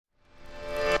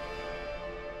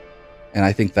And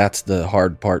I think that's the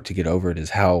hard part to get over it,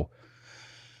 is how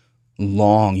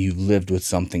long you lived with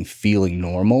something feeling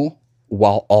normal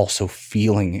while also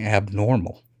feeling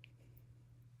abnormal.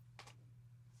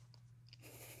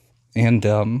 And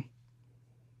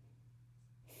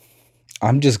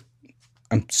I'm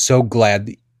so glad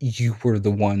that you were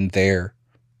the one there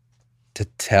to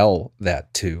tell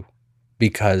that to,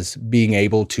 because being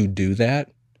able to do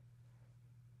that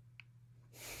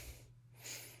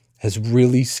has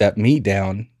really set me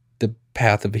down the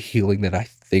path of healing that I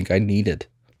think I needed.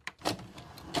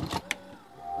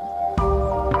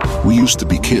 We used to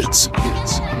be kids.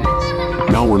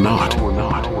 Now we're not.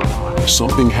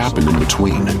 Something happened in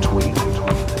between.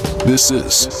 This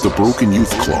is the Broken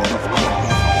Youth Club.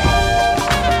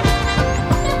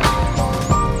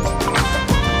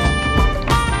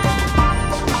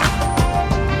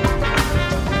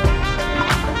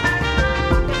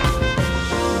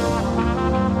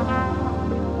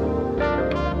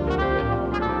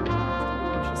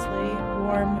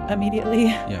 Warm immediately.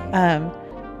 Yeah.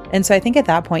 And so I think at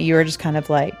that point you were just kind of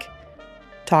like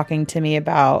talking to me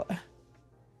about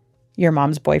your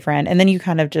mom's boyfriend. And then you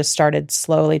kind of just started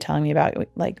slowly telling me about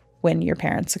like when your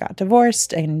parents got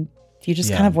divorced, and you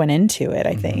just kind of went into it,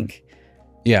 I think.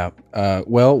 Yeah.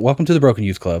 Well, welcome to the Broken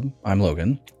Youth Club. I'm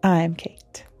Logan. I'm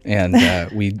Kate. And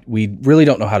we really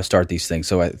don't know how to start these things.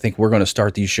 So I think we're going to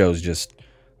start these shows just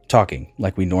talking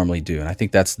like we normally do. And I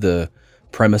think that's the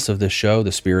premise of this show.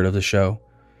 The spirit of the show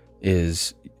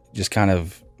is just kind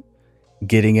of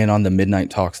getting in on the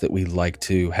midnight talks that we like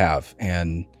to have.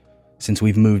 And since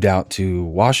we've moved out to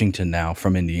Washington now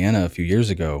from Indiana a few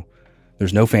years ago,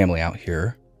 there's no family out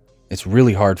here. It's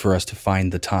really hard for us to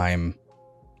find the time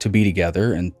to be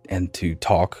together and to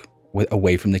talk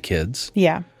away from the kids.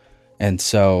 Yeah. And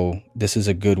so this is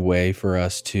a good way for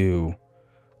us to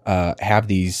have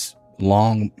these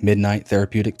long midnight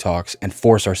therapeutic talks and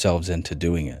force ourselves into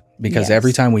doing it. Because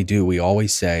every time we do, we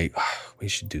always say, we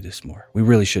should do this more. We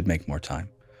really should make more time.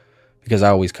 Because I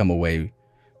always come away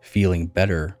feeling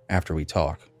better after we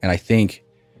talk. And I think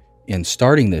in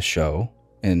starting this show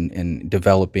and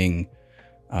developing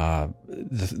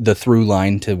the through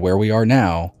line to where we are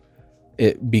now,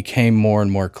 it became more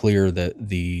and more clear that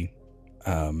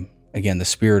again, the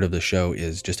spirit of the show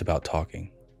is just about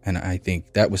talking. And I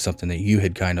think that was something that you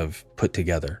had kind of put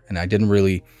together. And I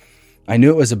knew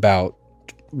it was about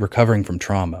recovering from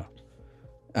trauma.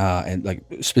 And like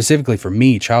specifically for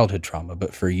me, childhood trauma,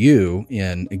 but for you,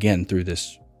 again, through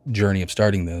this journey of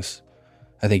starting this,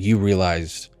 I think you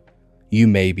realized you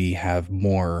maybe have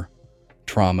more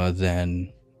trauma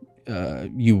than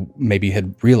you maybe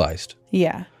had realized.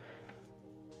 Yeah.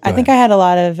 I think I had a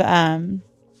lot of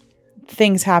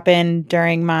things happen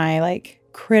during my like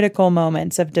critical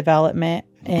moments of development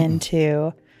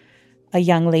into a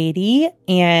young lady.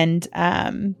 And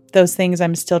those things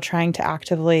I'm still trying to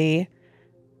actively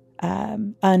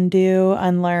undo,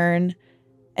 unlearn.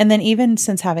 And then even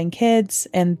since having kids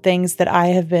and things that I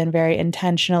have been very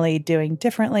intentionally doing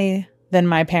differently than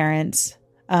my parents,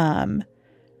 I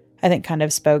think kind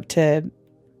of spoke to,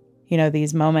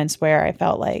 these moments where I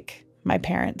felt like my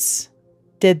parents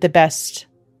did the best.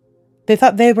 They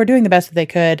thought they were doing the best that they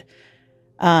could.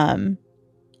 And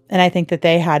I think that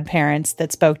they had parents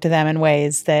that spoke to them in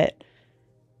ways that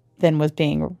then was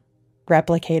being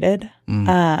replicated.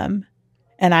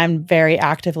 And I'm very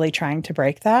actively trying to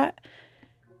break that.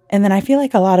 And then I feel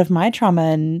like a lot of my trauma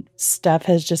and stuff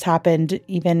has just happened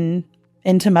even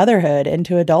into motherhood,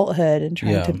 into adulthood, and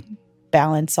trying to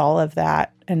balance all of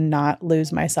that and not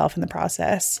lose myself in the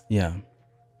process. Yeah.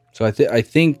 So I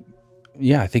think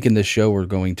in this show, we're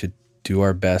going to do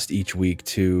our best each week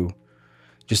to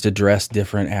just address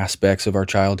different aspects of our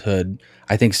childhood.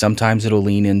 I think sometimes it'll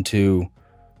lean into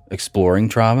exploring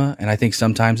trauma, and I think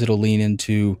sometimes it'll lean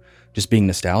into just being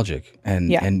nostalgic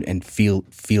and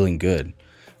feeling good.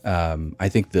 I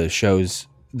think the show's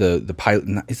the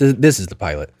pilot. This is the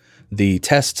pilot. The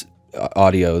test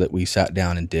audio that we sat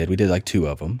down and did. We did like 2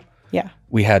 of them. Yeah.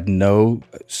 We had no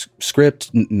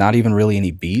script, not even really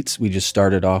any beats. We just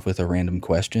started off with a random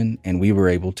question, and we were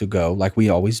able to go like we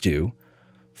always do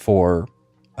for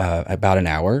about an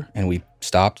hour, and we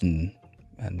stopped and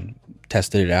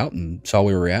tested it out and saw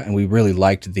where we were at, and we really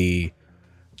liked the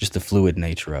fluid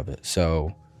nature of it.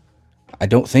 So I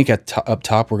don't think up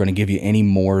top we're going to give you any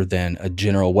more than a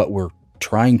general what we're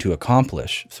trying to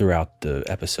accomplish throughout the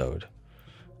episode.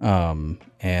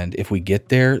 And if we get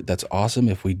there, that's awesome.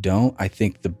 If we don't, I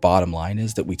think the bottom line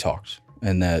is that we talked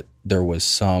and that there was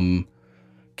some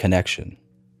connection.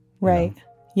 Right.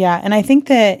 Yeah. And I think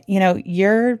that,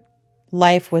 your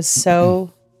life was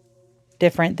so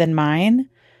different than mine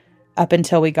up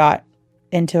until we got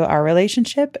into our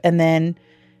relationship, and then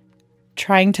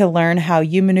trying to learn how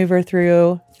you maneuver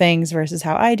through things versus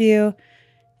how I do.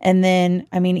 And then,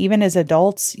 I mean, even as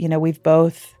adults, you know, we've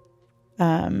both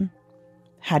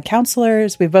had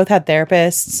counselors, we've both had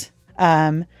therapists.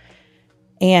 And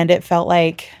it felt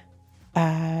like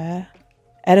at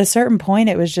a certain point,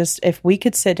 it was just, if we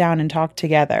could sit down and talk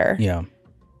together,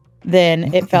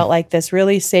 then it felt like this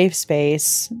really safe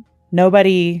space.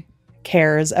 Nobody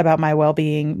cares about my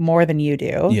well-being more than you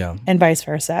do, and vice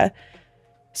versa.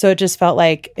 So it just felt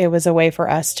like it was a way for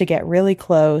us to get really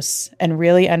close and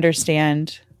really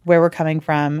understand where we're coming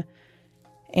from.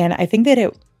 And I think that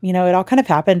it all kind of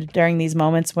happened during these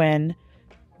moments when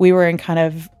we were in kind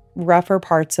of rougher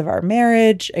parts of our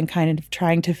marriage and kind of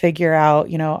trying to figure out,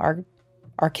 you know,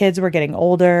 our kids were getting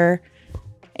older,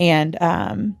 and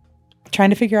trying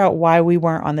to figure out why we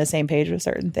weren't on the same page with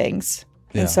certain things.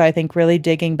 And so I think really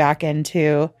digging back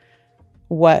into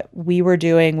what we were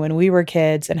doing when we were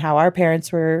kids and how our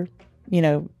parents were, you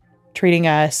know, treating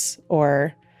us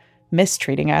or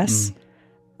mistreating us,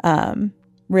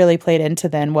 really played into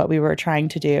then what we were trying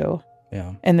to do.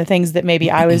 And the things that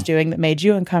maybe I was doing that made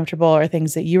you uncomfortable, or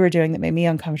things that you were doing that made me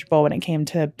uncomfortable when it came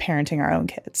to parenting our own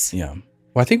kids.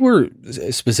 Well, I think we're,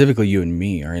 specifically you and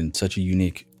me, are in such a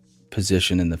unique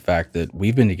position in the fact that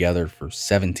we've been together for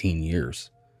 17 years,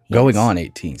 going on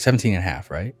 18, 17 and a half,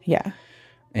 right? Yeah.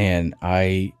 And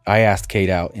I asked Kate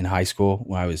out in high school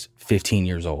when I was 15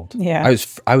 years old. Yeah.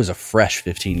 I was a fresh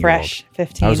 15-year-old. Fresh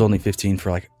 15. I was only 15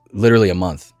 for like literally a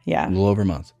month. Yeah. A little over a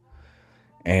month.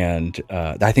 And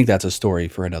I think that's a story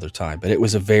for another time. But it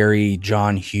was a very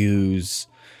John Hughes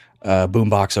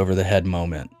boombox over the head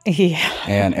moment. Yeah.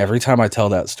 And every time I tell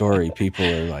that story, people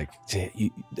are like,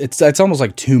 it's almost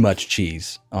like too much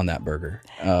cheese on that burger.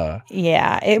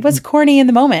 Yeah, it was corny in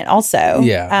the moment also.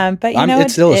 Yeah. But you know,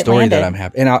 it's still a story landed. that I'm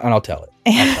happy, and I'll tell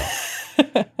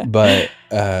it. But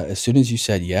as soon as you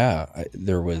said,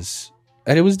 there was,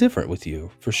 and it was different with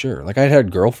you for sure. Like I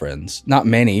had girlfriends, not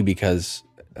many because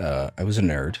I was a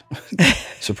nerd.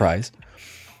 Surprise.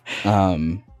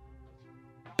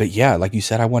 But yeah, like you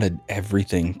said, I wanted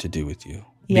everything to do with you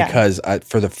because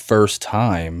for the first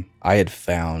time I had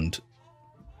found,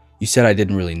 you said I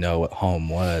didn't really know what home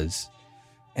was.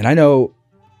 And I know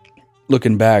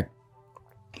looking back,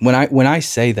 when I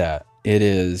say that, it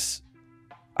is,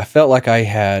 I felt like I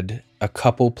had a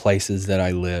couple places that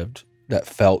I lived that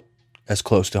felt as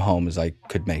close to home as I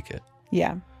could make it.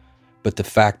 Yeah. But the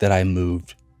fact that I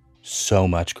moved so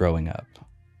much growing up,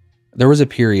 there was a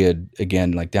period,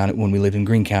 again, like when we lived in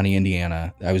Greene County,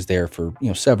 Indiana, I was there for,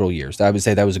 several years. I would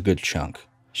say that was a good chunk.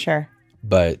 Sure.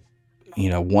 But,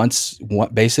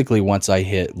 basically once I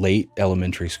hit late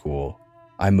elementary school,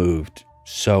 I moved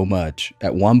so much.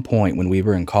 At one point when we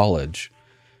were in college,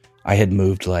 I had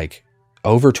moved like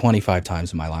over 25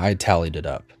 times in my life. I had tallied it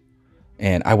up.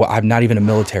 And I'm not even a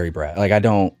military brat. Like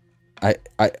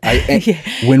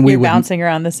when we You're bouncing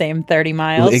around the same 30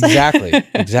 miles.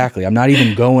 Exactly. I'm not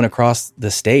even going across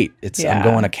the state. I'm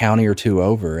going a county or two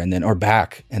over or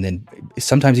back, and then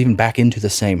sometimes even back into the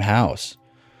same house.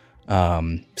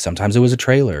 Sometimes it was a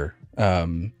trailer.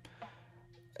 I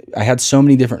had so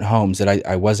many different homes that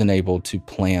I wasn't able to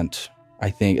plant,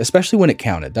 I think, especially when it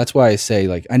counted. That's why I say,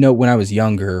 like, I know when I was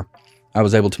younger, I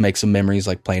was able to make some memories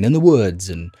like playing in the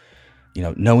woods and,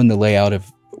 knowing the layout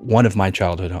of one of my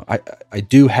childhood homes. I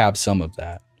do have some of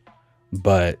that,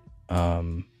 but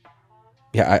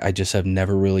I just have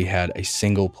never really had a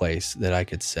single place that I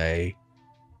could say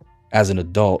as an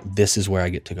adult, this is where I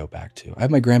get to go back to. I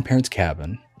have my grandparents'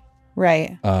 cabin.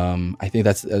 Right. I think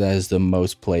that is the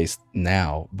most place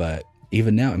now, but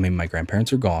even now, I mean, my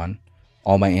grandparents are gone.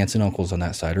 All my aunts and uncles on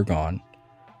that side are gone,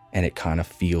 and it kind of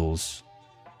feels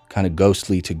kind of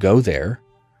ghostly to go there.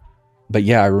 But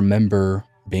yeah, I remember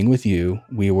being with you.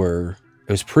 It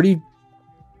was pretty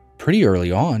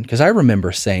early on, because I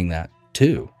remember saying that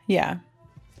too. Yeah.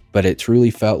 But it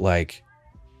truly felt like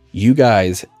you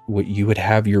guys, you would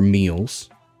have your meals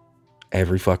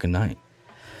every fucking night.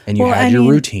 And you had your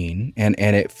routine, and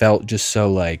it felt just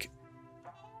so like,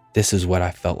 this is what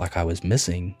I felt like I was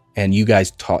missing. And you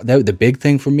guys taught, the big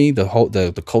thing for me,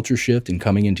 the culture shift in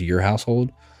coming into your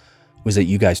household was that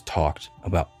you guys talked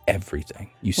about everything.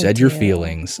 You said your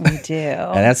feelings. We do.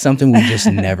 And that's something we just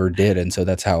never did. And so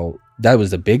that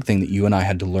was the big thing that you and I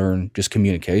had to learn, just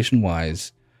communication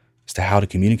wise, as to how to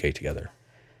communicate together.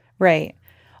 Right.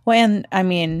 Well, and I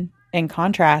mean, in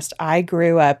contrast, I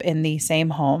grew up in the same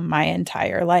home my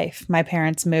entire life. My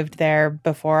parents moved there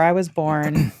before I was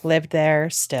born, lived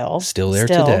there still there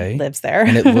today. Lives there.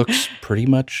 And it looks pretty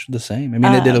much the same. I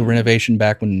mean, they did a renovation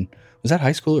back when Was that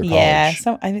high school or college? Yeah,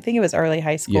 so I think it was early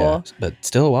high school. Yeah, but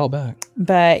still a while back.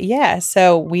 But yeah,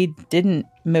 so we didn't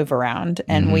move around,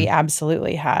 and we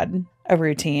absolutely had a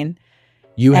routine.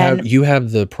 You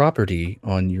have the property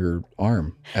on your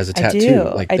arm as a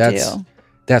tattoo. I do.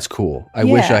 That's cool. I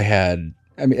wish I had.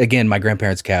 I mean, again, my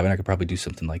grandparents' cabin. I could probably do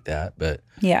something like that, but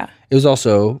yeah, it was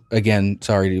also, again,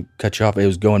 sorry to cut you off. It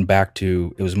was going back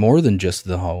to. It was more than just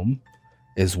the home.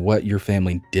 Is what your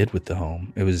family did with the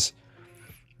home. It was.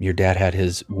 Your dad had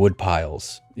his wood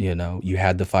piles, you know, you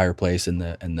had the fireplace and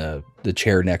the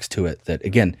chair next to it that,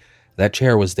 again, that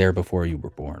chair was there before you were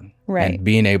born. Right. And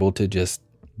being able to just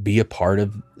be a part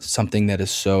of something that is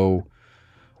so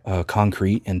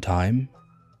concrete in time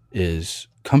is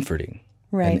comforting.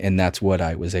 Right. And that's what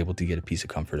I was able to get a piece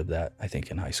of comfort of that, I think,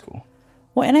 in high school.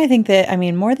 Well, and I think that, I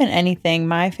mean, more than anything,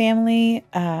 my family,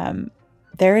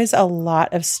 there is a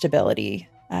lot of stability.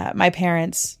 My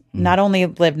parents not only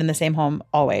lived in the same home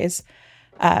always,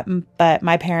 but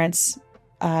my parents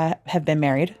have been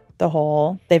married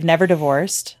they've never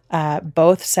divorced.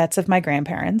 Both sets of my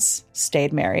grandparents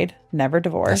stayed married, never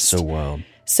divorced. That's so wild.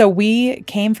 So we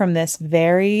came from this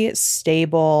very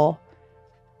stable,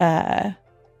 I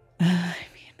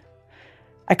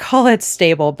call it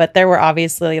stable, but there were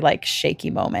obviously like shaky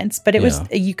moments. But it was,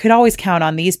 you could always count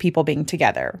on these people being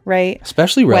together, right?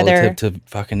 Especially relative to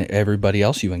fucking everybody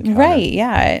else you encounter. Right,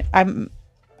 yeah.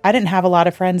 I didn't have a lot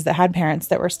of friends that had parents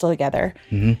that were still together.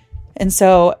 Mm-hmm. And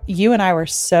so you and I were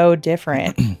so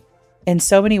different in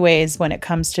so many ways when it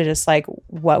comes to just like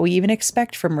what we even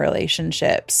expect from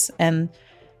relationships. And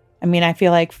I mean, I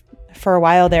feel like for a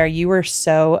while there, you were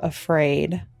so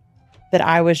afraid that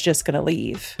I was just going to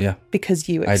leave. Yeah. Because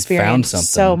you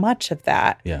experienced so much of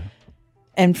that. Yeah.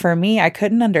 And for me, I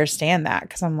couldn't understand that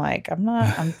because I'm like,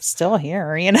 I'm still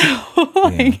here, you know?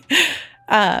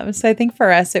 So I think for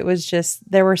us, it was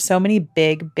just, there were so many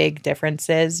big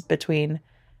differences between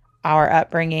our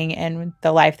upbringing and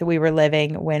the life that we were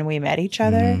living when we met each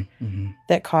other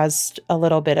that caused a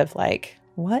little bit of like,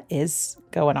 what is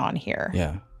going on here?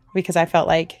 Yeah. Because I felt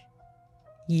like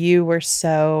you were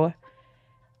so...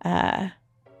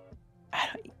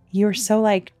 you were so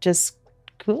like just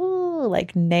cool,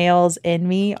 like nails in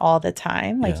me all the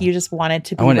time. Like you just wanted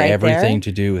to be. I wanted everything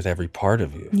to do with every part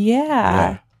of you.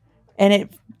 Yeah. And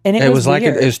it was like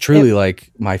it was truly like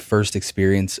my first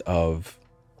experience of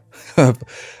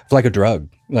like a drug.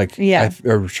 Like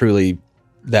or truly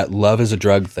that love is a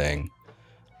drug thing.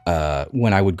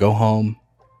 When I would go home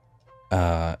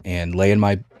and lay in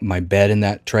my bed in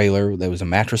that trailer. There was a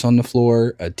mattress on the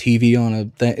floor, a TV on a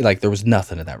thing. Like there was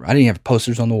nothing in that room. I didn't have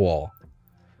posters on the wall.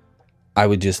 I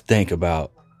would just think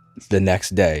about the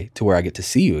next day to where I get to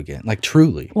see you again. Like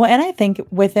truly. Well, and I think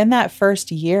within that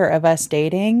first year of us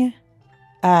dating,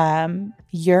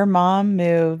 your mom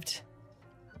moved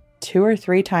 2 or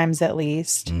 3 times at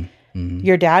least. Mm-hmm.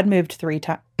 Your dad moved 3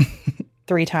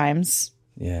 times.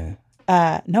 Yeah.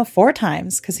 No, 4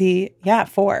 times.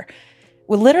 4.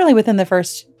 Well, literally within the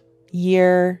first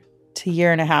year to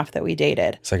year and a half that we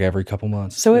dated. It's like every couple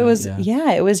months. So it was,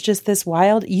 it was just this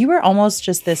wild, you were almost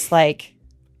just this like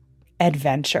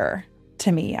adventure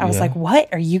to me. I was like, what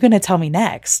are you going to tell me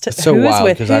next? It's so Who's wild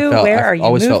with who? Where are you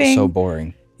always moving? Felt so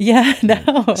boring. Yeah,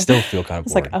 no. I still feel kind of boring.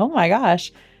 It's like, oh my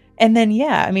gosh. And then,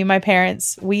 I mean, my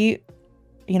parents, I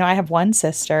have one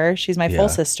sister. She's my full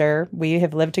sister. We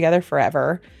have lived together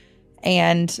forever.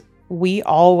 And we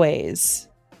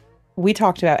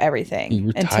talked about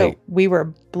everything until we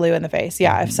were blue in the face.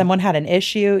 Yeah. Mm-hmm. If someone had an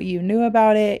issue, you knew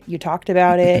about it, you talked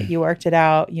about it, you worked it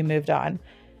out, you moved on.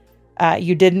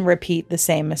 You didn't repeat the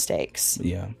same mistakes.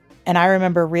 Yeah. And I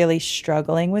remember really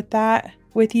struggling with that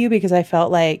with you because I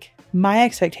felt like my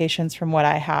expectations from what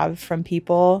I have from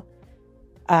people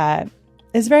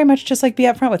is very much just like be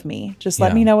upfront with me. Just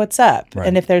let me know what's up. Right.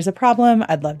 And if there's a problem,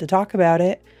 I'd love to talk about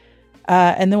it.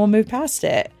 And then we'll move past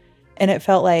it. And it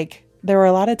felt like there were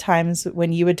a lot of times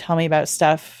when you would tell me about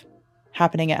stuff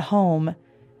happening at home. And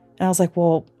I was like,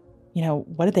 well,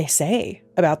 what did they say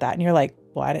about that? And you're like,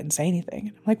 well, I didn't say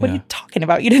anything. I'm like, what are you talking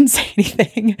about? You didn't say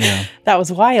anything. Yeah. That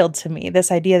was wild to me.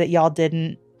 This idea that y'all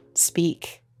didn't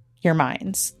speak your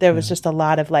minds. There was just a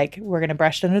lot of like, we're going to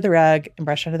brush it under the rug and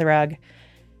brush under the rug.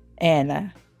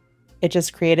 And it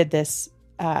just created this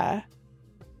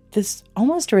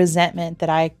almost resentment that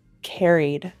I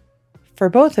carried for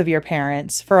both of your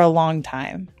parents for a long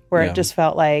time, where it just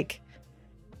felt like,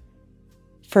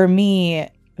 for me,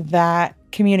 that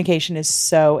communication is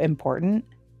so important.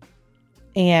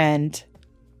 And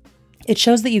it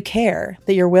shows that you care,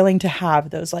 that you're willing to have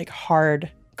those like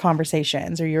hard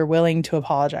conversations, or you're willing to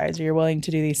apologize, or you're willing to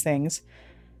do these things.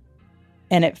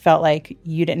 And it felt like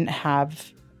you didn't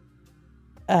have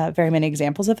very many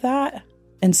examples of that.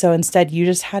 And so instead you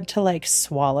just had to like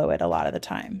swallow it a lot of the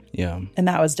time. Yeah. And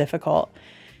that was difficult.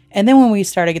 And then when we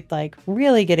started like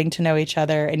really getting to know each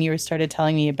other and you started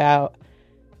telling me about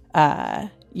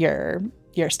your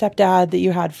stepdad that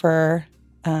you had for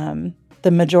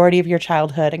the majority of your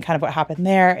childhood and kind of what happened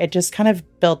there, it just kind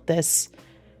of built this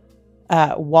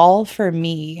wall for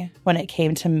me when it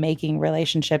came to making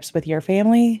relationships with your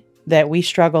family that we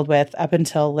struggled with up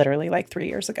until literally like 3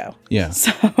 years ago. Yeah.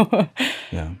 So,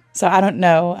 yeah. So I don't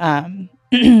know,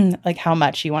 like how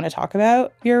much you want to talk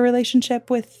about your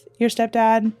relationship with your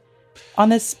stepdad on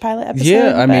this pilot episode.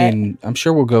 Yeah. I mean, I'm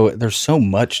sure we'll go, there's so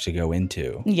much to go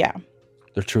into. Yeah.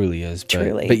 There truly is.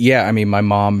 Truly. But yeah, I mean, my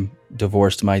mom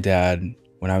divorced my dad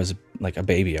when I was like a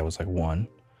baby. I was like 1.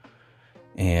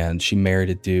 And she married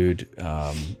a dude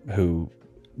who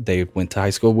they went to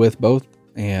high school with both.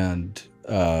 And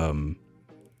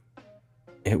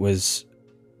it was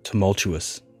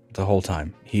tumultuous the whole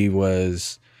time. He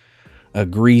was a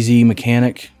greasy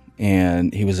mechanic,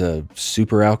 and he was a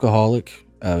super alcoholic,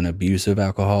 an abusive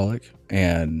alcoholic.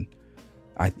 And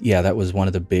that was one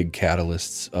of the big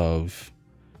catalysts of,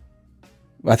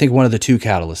 I think one of the 2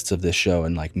 catalysts of this show,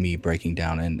 and like me breaking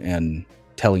down and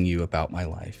telling you about my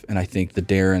life. And I think the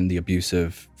Darren, the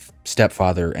abusive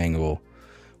stepfather angle,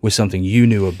 was something you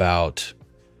knew about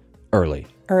early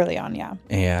on. Yeah.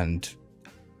 And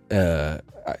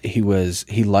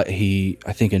he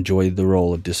I think enjoyed the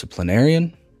role of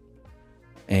disciplinarian,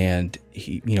 and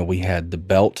we had the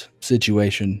belt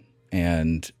situation,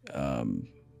 and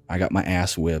I got my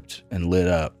ass whipped and lit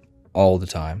up all the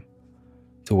time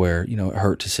to where, it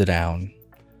hurt to sit down.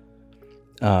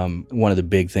 One of the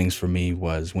big things for me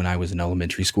was when I was in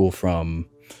elementary school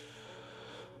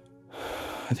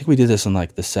I think we did this in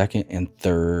like the 2nd and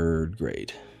 3rd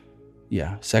grade.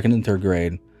 Yeah, 2nd and 3rd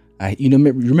grade.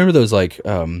 Remember those like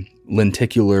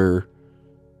lenticular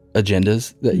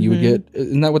agendas that you would get?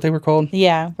 Isn't that what they were called?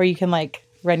 Yeah, where you can like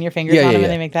run your fingers on them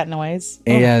and they make that noise.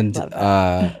 And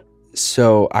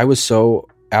so I was so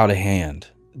out of hand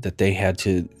that they had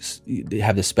to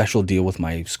have this special deal with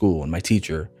my school and my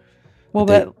teacher. Well,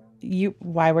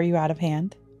 why were you out of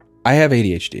hand? I have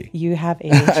ADHD. You have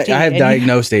ADHD. I have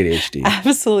diagnosed ADHD.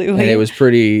 Absolutely. And it was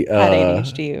pretty... had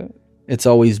ADHD. It's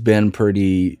always been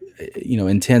pretty,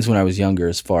 intense when I was younger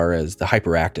as far as the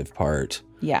hyperactive part.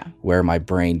 Yeah. Where my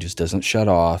brain just doesn't shut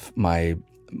off. My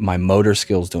motor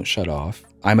skills don't shut off.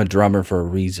 I'm a drummer for a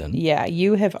reason. Yeah,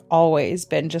 you have always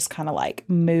been just kind of like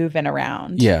moving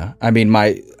around. Yeah. I mean,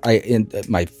 my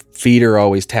feet are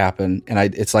always tapping, and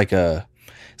it's like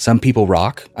some people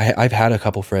rock. I've had a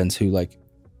couple friends who like,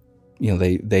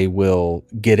 they will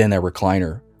get in their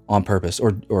recliner on purpose,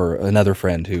 or another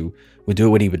friend who would do it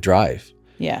when he would drive.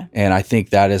 Yeah. And I think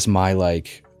that is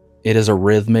it is a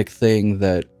rhythmic thing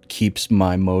that keeps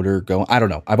my motor going. I don't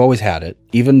know. I've always had it,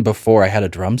 even before I had a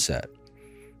drum set.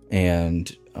 And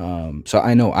so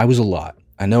I know I was a lot.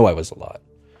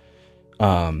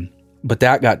 But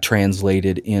that got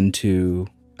translated into,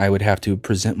 I would have to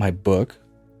present my book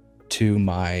to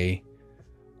my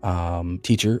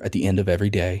teacher at the end of every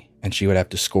day, and she would have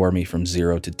to score me from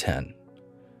 0 to 10.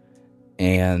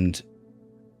 And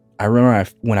I remember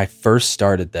when I first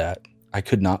started that, I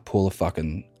could not pull a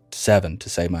fucking 7 to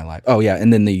save my life. Oh yeah,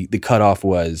 and then the cutoff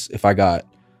was if I got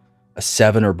a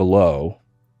 7 or below.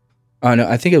 Oh no,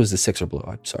 I think it was the 6 or below.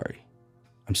 I'm sorry,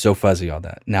 I'm so fuzzy on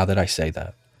that now that I say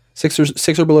that. 6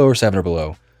 or below or 7 or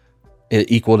below,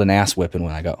 it equaled an ass whipping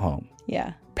when I got home.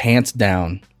 Yeah, pants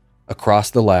down,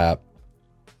 across the lap,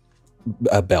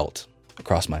 a belt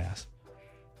across my ass.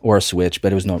 Or a switch,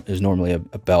 but it was normally a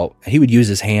belt. He would use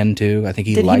his hand too. I think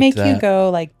he liked that. Did he make you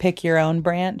go like pick your own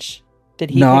branch?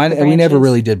 Did he? No, we never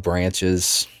really did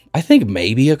branches. I think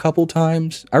maybe a couple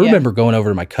times. I remember going over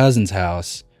to my cousin's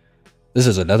house. This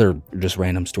is another just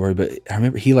random story, but I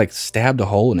remember he like stabbed a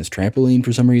hole in his trampoline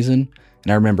for some reason.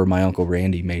 And I remember my Uncle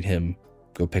Randy made him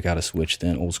go pick out a switch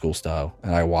then, old school style.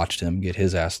 And I watched him get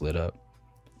his ass lit up.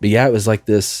 But yeah, it was like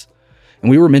this.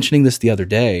 And we were mentioning this the other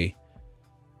day,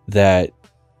 that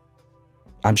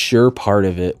I'm sure part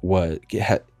of it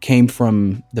came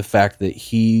from the fact that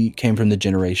he came from the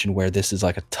generation where this is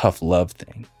like a tough love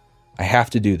thing. I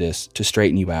have to do this to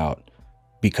straighten you out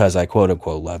because I quote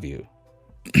unquote love you.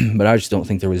 But I just don't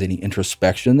think there was any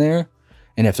introspection there.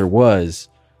 And if there was,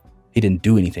 he didn't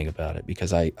do anything about it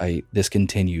because this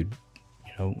continued,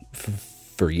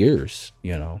 for years,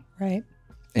 Right.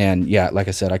 And yeah, like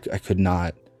I said, I could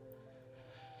not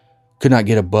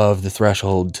get above the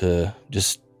threshold to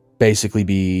just basically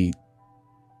be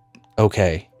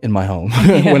okay in my home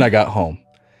when I got home.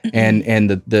 And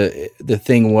the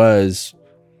thing was,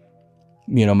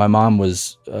 my mom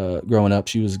was growing up,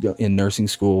 she was in nursing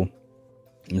school.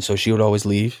 And so she would always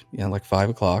leave, like 5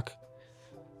 o'clock,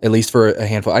 at least for a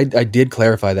handful. I did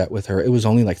clarify that with her. It was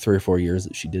only like 3 or 4 years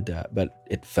that she did that, but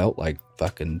it felt like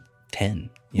fucking 10.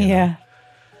 Yeah.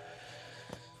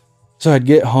 So I'd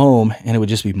get home and it would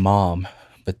just be mom,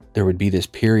 but there would be this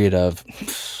period of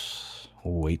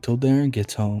wait till Darren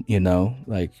gets home,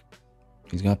 like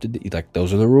he's going to have to, like,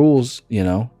 those are the rules,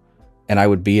 and I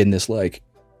would be in this like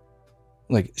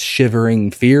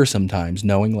shivering fear sometimes,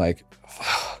 knowing like,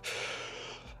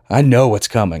 I know what's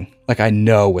coming. Like, I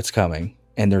know what's coming,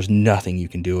 and there's nothing you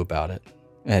can do about it.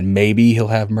 And maybe he'll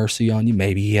have mercy on you.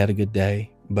 Maybe he had a good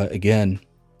day. But again,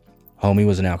 homie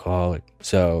was an alcoholic.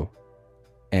 So,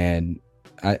 and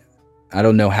I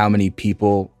don't know how many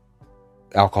people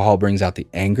alcohol brings out the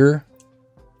anger,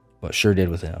 but sure did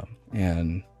with him.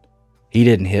 And he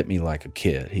didn't hit me like a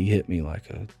kid. He hit me like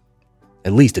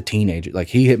at least a teenager. Like,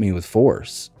 he hit me with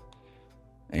force.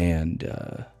 And,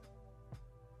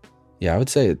 yeah, I would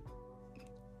say it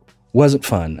wasn't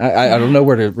fun. I don't know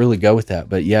where to really go with that,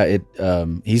 but yeah,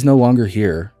 he's no longer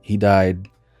here. He died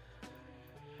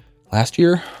last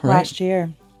year, right? Last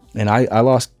year. And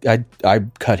I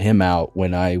cut him out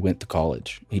when I went to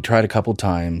college. He tried a couple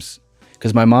times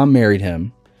because my mom married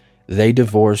him. They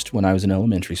divorced when I was in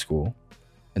elementary school,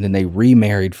 and then they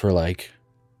remarried for like,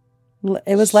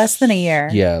 it was less than a year.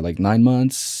 Yeah, like 9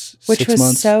 months, which 6 was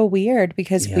months. so weird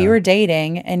because we were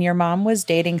dating and your mom was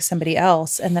dating somebody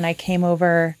else. And then I came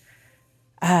over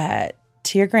to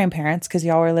your grandparents because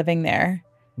y'all were living there.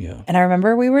 Yeah. And I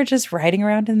remember we were just riding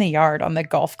around in the yard on the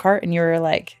golf cart and you were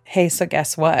like, hey, so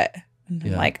guess what? And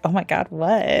I'm like, oh my God,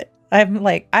 what? I'm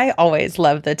like, I always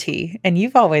love the tea and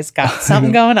you've always got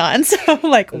something going on. So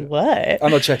I'm like, what? I'm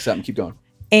going to check something. Keep going.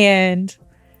 And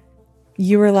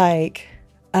you were like,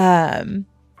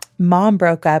 mom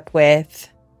broke up with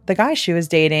the guy she was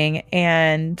dating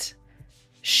and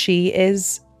she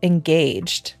is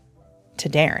engaged to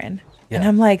Darren. Yeah. And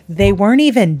I'm like, they weren't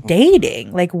even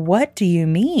dating. Like, what do you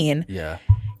mean? Yeah.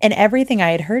 And everything I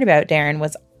had heard about Darren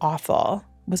was awful.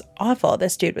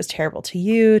 This dude was terrible to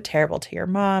you, terrible to your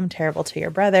mom, terrible to your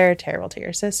brother, terrible to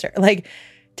your sister, like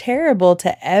terrible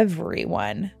to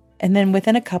everyone. And then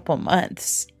within a couple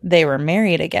months, they were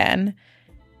married again.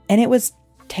 And it was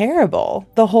terrible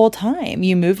the whole time.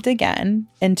 You moved again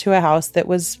into a house that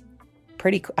was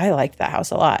pretty I liked that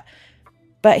house a lot.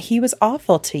 But he was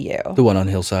awful to you. The one on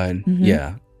Hillside. Mm-hmm.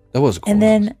 Yeah. That was a cool And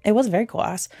then house. It was a very cool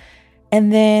house.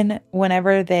 And then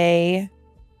whenever they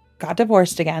got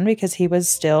divorced again, because he was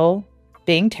still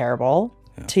being terrible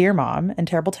to your mom and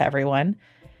terrible to everyone,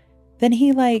 then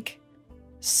he like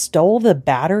stole the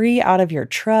battery out of your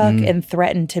truck and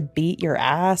threatened to beat your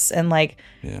ass and like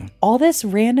all this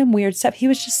random weird stuff. He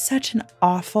was just such an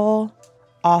awful,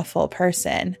 awful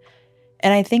person.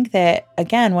 And I think that,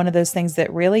 again, one of those things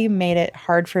that really made it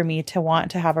hard for me to want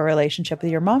to have a relationship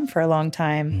with your mom for a long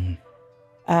time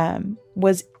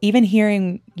was even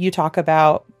hearing you talk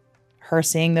about her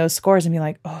seeing those scores and be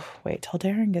like, oh, wait till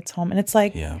Darren gets home. And it's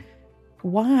like,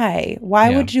 why?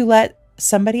 Why would you let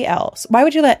somebody else, why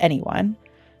would you let anyone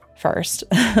first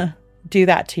do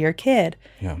that to your kid?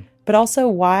 Yeah. But also,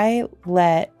 why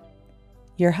let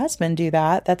your husband do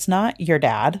that? That's not your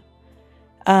dad.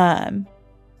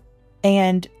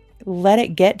 And let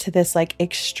it get to this like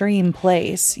extreme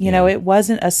place. You know, it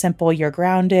wasn't a simple you're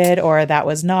grounded or that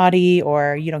was naughty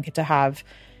or you don't get to have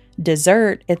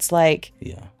dessert. It's like,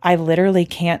 I literally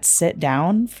can't sit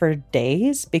down for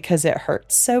days because it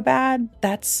hurts so bad.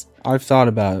 I've thought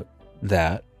about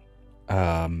that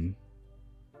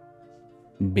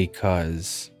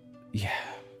because,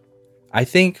 I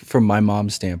think from my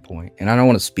mom's standpoint, and I don't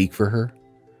want to speak for her,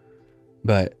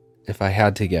 but if I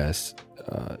had to guess,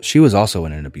 she was also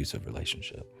in an abusive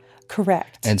relationship.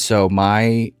 Correct. And so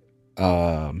my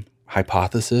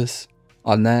hypothesis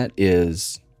on that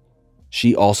is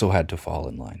she also had to fall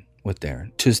in line with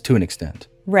Darren to an extent.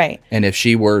 Right. And if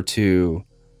she were to,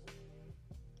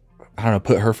 I don't know,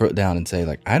 put her foot down and say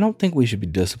like, I don't think we should be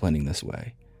disciplining this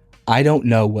way. I don't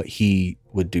know what he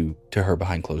would do to her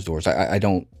behind closed doors. I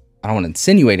don't want to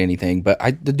insinuate anything, but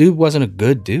the dude wasn't a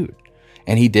good dude.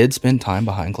 And he did spend time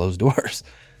behind closed doors.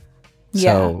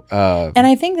 So, and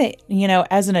I think that, you know,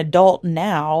 as an adult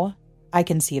now, I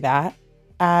can see that.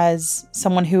 As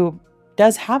someone who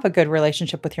does have a good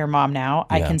relationship with your mom now,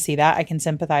 I can see that. I can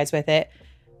sympathize with it.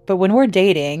 But when we're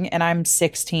dating and I'm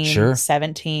 16,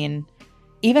 17,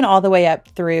 even all the way up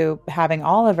through having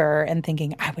Oliver and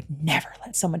thinking, I would never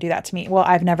let someone do that to me. Well,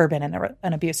 I've never been in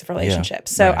an abusive relationship.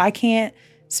 So I can't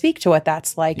speak to what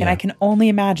that's like. And I can only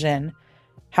imagine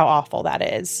how awful that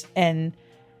is. And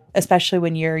especially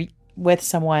when you're with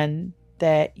someone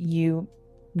that you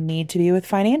need to be with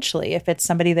financially, if it's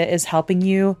somebody that is helping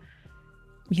you,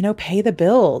 you know, pay the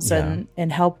bills and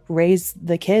help raise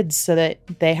the kids so that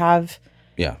they have,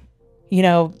 you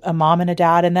know, a mom and a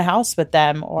dad in the house with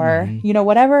them, or, you know,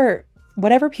 whatever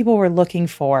people were looking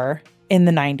for in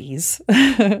the 90s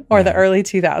or the early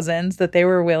 2000s that they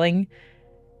were willing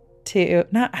to,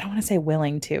 I don't want to say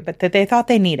willing to, but that they thought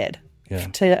they needed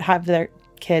to have their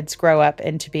kids grow up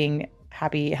into being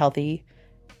happy, healthy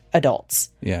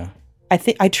adults. Yeah.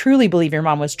 I truly believe your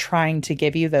mom was trying to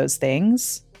give you those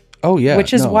things. Oh, yeah.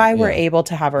 Which is why we're able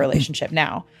to have a relationship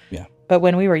now. Yeah. But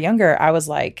when we were younger, I was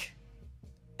like,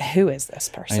 who is this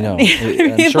person? I know.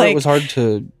 I'm sure it was hard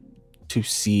to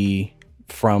see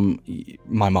from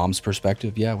my mom's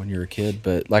perspective, when you're a kid.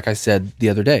 But like I said the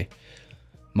other day,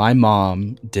 my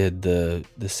mom did the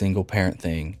single parent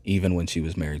thing even when she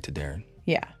was married to Darren.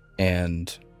 Yeah.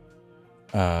 And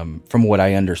from what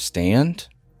I understand,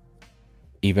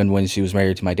 even when she was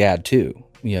married to my dad too,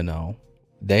 you know,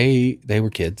 they were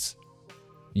kids.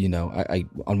 You know, I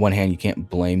on one hand, you can't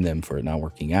blame them for it not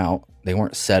working out. They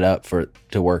weren't set up for it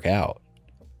to work out.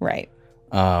 Right.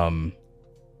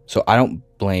 So I don't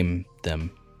blame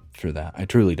them for that. I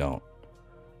truly don't.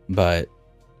 But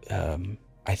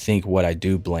I think what I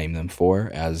do blame them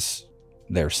for as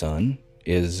their son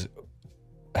is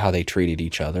how they treated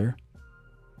each other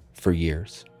for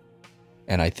years.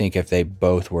 And I think if they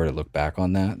both were to look back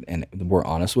on that and were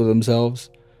honest with themselves,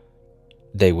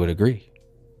 they would agree.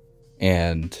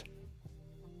 And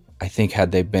I think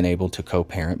had they been able to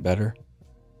co-parent better,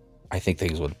 I think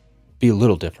things would be a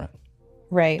little different.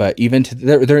 Right. But even to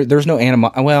there's no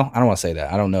animal. Well, I don't want to say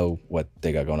that. I don't know what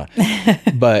they got going on.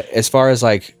 But as far as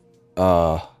like,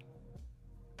 it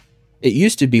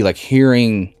used to be like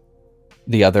hearing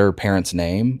the other parent's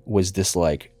name was this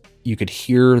like, you could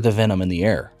hear the venom in the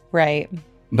air. Right.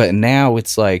 But now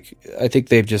it's like, I think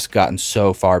they've just gotten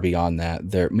so far beyond that.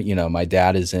 You know, my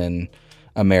dad is in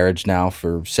a marriage now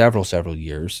for several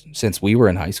years since we were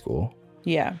in high school.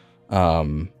 Yeah.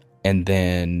 And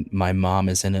then my mom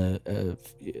is in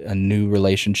a new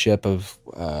relationship of,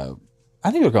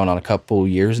 I think they're going on a couple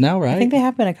years now, right? I think they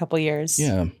have been a couple years.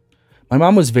 Yeah. My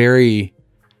mom was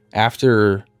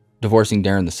after divorcing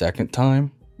Darren the second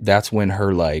time, that's when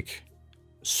her like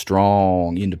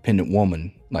strong, independent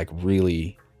woman like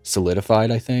really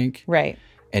solidified, I think. Right.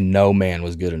 And no man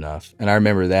was good enough. And I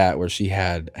remember that where she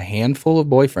had a handful of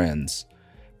boyfriends,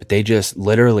 but they just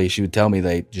literally, she would tell me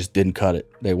they just didn't cut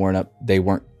it. They weren't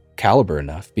caliber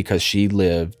enough because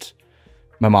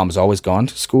my mom has always gone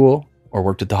to school or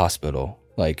worked at the hospital.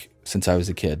 Like since I was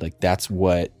a kid, like that's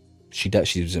what she does.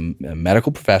 She was a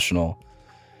medical professional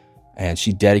and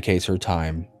she dedicates her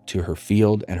time to her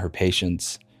field and her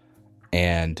patients.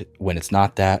 And when it's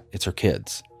not that, it's her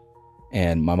kids.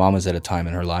 And my mom is at a time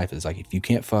in her life is like, if you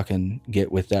can't fucking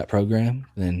get with that program,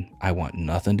 then I want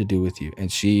nothing to do with you. And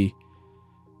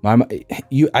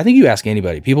I think you ask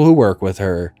anybody, people who work with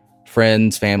her,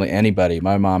 friends, family, anybody,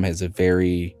 my mom is a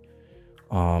very,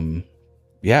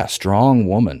 strong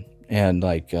woman and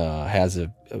like, has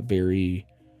a very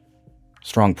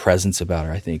strong presence about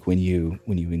her. I think when you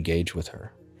engage with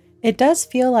her. It does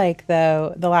feel like,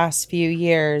 though, the last few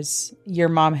years, your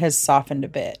mom has softened a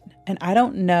bit. And I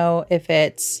don't know if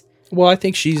it's... Well, I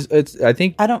think Yeah,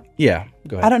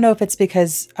 go ahead. I don't know if it's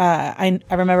because I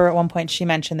remember at one point she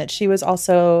mentioned that she was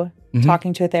also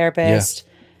talking to a therapist.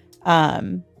 Yeah.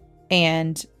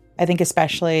 And I think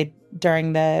especially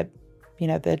during the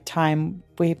time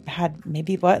we had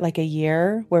maybe like a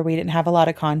year where we didn't have a lot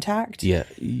of contact.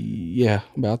 Yeah,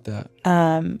 about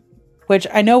that. Which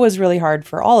I know was really hard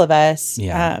for all of us.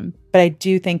 Yeah. But I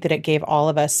do think that it gave all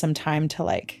of us some time to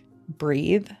like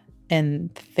breathe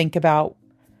and think about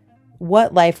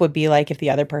what life would be like if the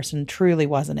other person truly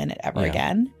wasn't in it ever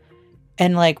again.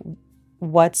 And like,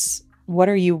 what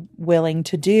are you willing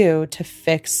to do to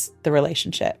fix the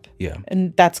relationship? Yeah.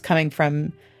 And that's coming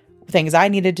from things I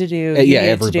needed to do.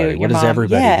 Everybody. What does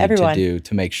everybody need to do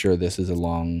to make sure this is a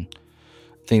long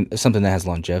thing, something that has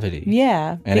longevity?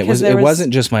 Yeah. And it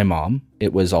wasn't just my mom.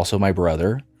 It was also my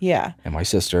brother. Yeah. And my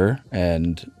sister.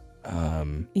 And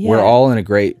we're all in a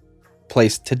great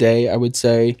place today, I would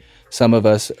say. Some of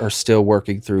us are still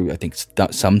working through, I think,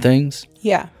 some things.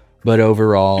 Yeah. But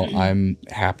overall, I'm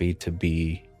happy to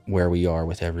be where we are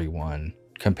with everyone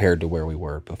compared to where we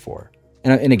were before.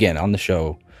 And again, on the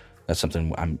show, that's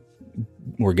something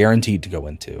we're guaranteed to go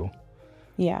into.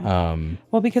 Yeah.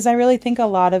 Well, because I really think a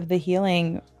lot of the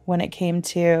healing when it came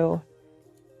to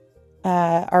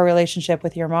our relationship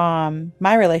with your mom,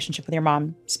 my relationship with your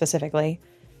mom specifically,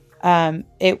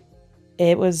 it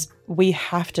we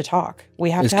have to talk.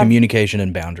 We have It's to have communication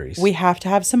and boundaries. We have to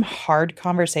have some hard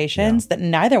conversations that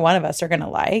neither one of us are going to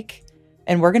like.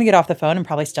 And we're going to get off the phone and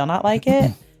probably still not like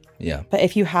it. Yeah. But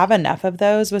if you have enough of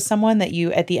those with someone that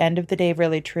you, at the end of the day,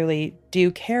 really, truly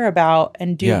do care about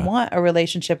and do want a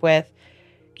relationship with,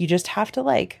 you just have to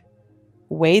like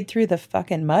wade through the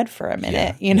fucking mud for a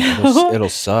minute, you know? It'll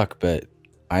suck. But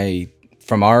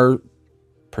from our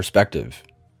perspective,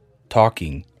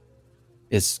 talking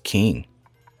is king.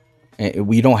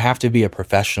 We don't have to be a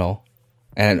professional.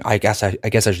 And I guess I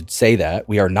should say that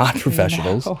we are not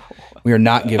professionals. No. We are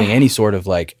not giving any sort of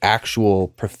like actual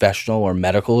professional or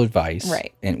medical advice.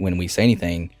 Right. And when we say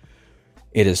anything,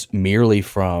 it is merely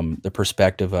from the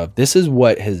perspective of this is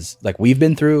what we've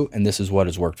been through, and this is what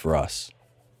has worked for us.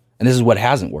 And this is what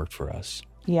hasn't worked for us.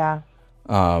 Yeah.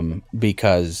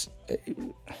 Because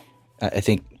I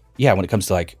think, when it comes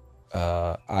to like,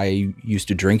 I used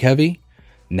to drink heavy.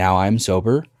 Now I'm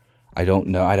sober. I don't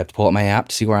know. I'd have to pull up my app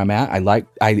to see where I'm at.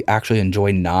 I actually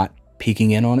enjoy not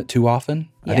peeking in on it too often.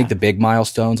 Yeah. I think the big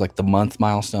milestones, like the month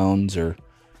milestones are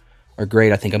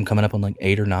great. I think I'm coming up on like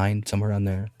 8 or 9, somewhere around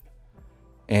there.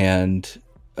 And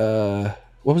what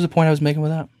was the point I was making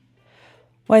with that?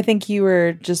 Well, I think you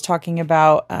were just talking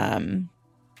about, I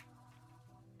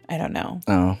don't know.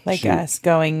 Oh, like us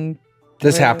going.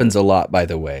 This happens a lot, by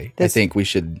the way. I think we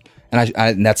should,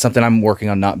 and that's something I'm working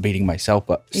on not beating myself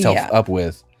up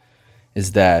with,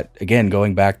 is that, again,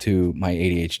 going back to my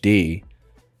ADHD,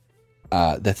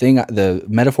 the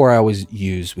metaphor I always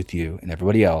use with you and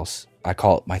everybody else, I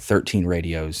call it my 13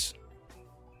 radios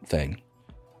thing.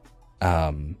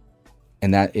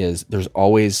 And that is, there's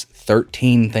always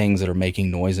 13 things that are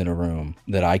making noise in a room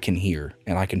that I can hear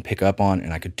and I can pick up on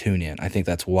and I could tune in. I think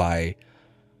that's why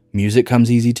music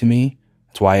comes easy to me.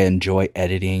 That's why I enjoy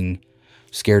editing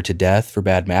Scared to Death for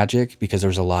Bad Magic, because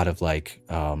there's a lot of like,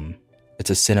 it's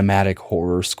a cinematic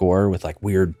horror score with like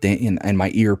weird thing, and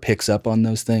my ear picks up on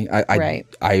those things.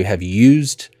 I have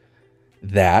used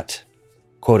that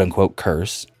quote unquote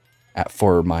curse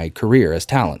for my career as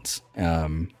talents.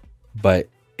 But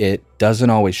it doesn't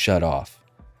always shut off.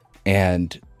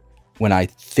 And when I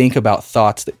think about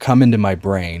thoughts that come into my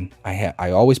brain,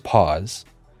 I always pause,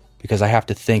 because I have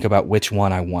to think about which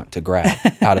one I want to grab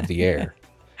out of the air.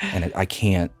 And I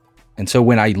can't. And so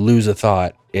when I lose a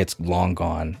thought, it's long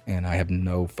gone and I have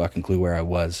no fucking clue where I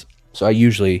was. So I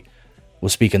usually will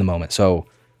speak in the moment. So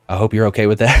I hope you're okay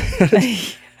with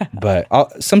that.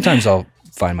 But sometimes I'll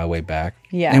find my way back.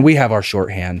 Yeah. And we have our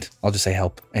shorthand. I'll just say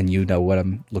help and you know what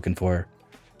I'm looking for.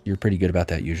 You're pretty good about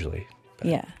that usually.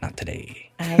 But not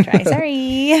today. I try.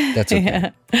 Sorry. That's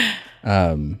okay.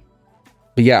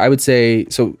 But I would say,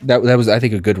 so that was, I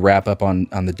think, a good wrap up on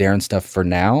the Darren stuff for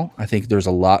now. I think there's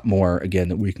a lot more, again,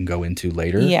 that we can go into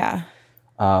later. Yeah.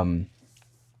 And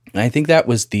I think that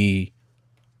was the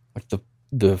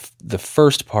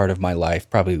first part of my life,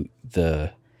 probably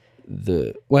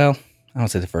well, I don't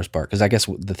say the first part, because I guess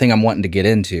the thing I'm wanting to get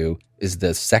into is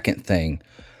the second thing,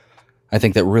 I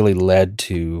think, that really led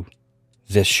to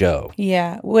this show.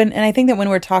 Yeah. And I think that when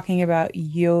we're talking about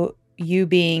you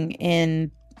being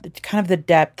in kind of the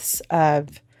depths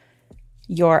of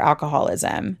your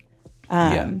alcoholism,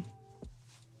 when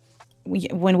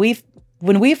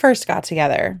we first got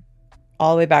together,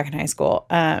 all the way back in high school,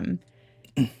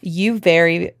 you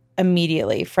very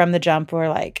immediately from the jump were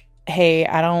like, hey,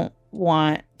 I don't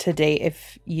want to date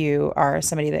if you are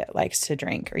somebody that likes to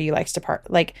drink or you likes to party.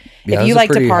 Like, if you like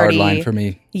to party, hard line for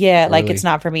me. Yeah, really. Like it's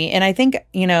not for me. And I think,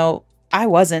 I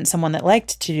wasn't someone that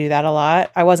liked to do that a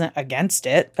lot. I wasn't against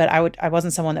it, but I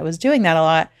wasn't someone that was doing that a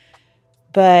lot.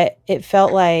 But it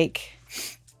felt like,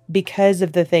 because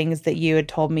of the things that you had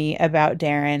told me about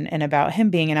Darren and about him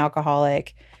being an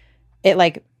alcoholic, it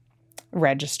like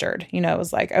registered. It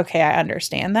was like, okay, I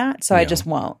understand that, so I just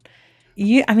won't.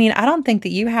 I don't think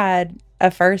that you had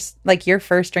your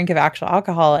first drink of actual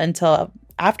alcohol until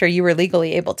after you were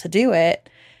legally able to do it.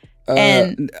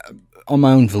 And on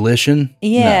my own volition.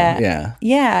 Yeah. No,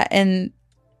 yeah. And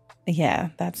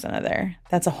that's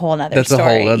a whole nother that's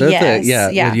story. A whole other thing.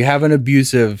 Yeah. If you have an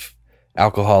abusive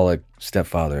alcoholic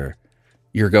stepfather,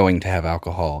 you're going to have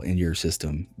alcohol in your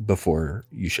system before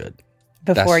you should.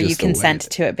 Before you consent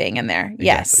to it being in there. Exactly,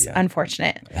 yes. Yeah.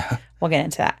 Unfortunate. Yeah. We'll get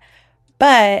into that.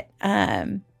 But,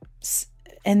 and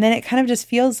then it kind of just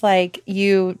feels like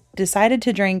you decided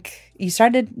to drink. You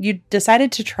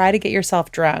decided to try to get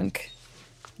yourself drunk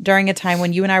during a time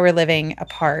when you and I were living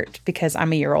apart, because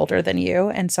I'm a year older than you.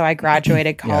 And so I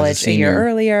graduated college a year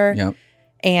earlier. Yep.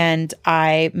 And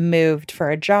I moved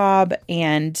for a job.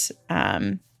 And so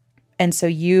I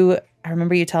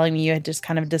remember you telling me you had just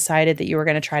kind of decided that you were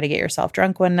going to try to get yourself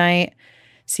drunk one night.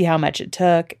 see how much it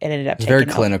took. It ended up It's taking very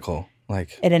clinical.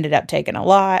 Like, it ended up taking a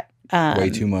lot. way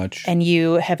too much. And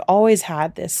you have always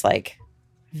had this like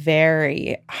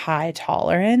very high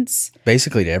tolerance.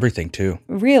 Basically to everything too.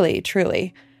 Really,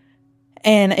 truly.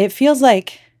 And it feels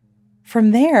like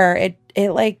from there, it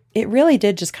really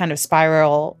did just kind of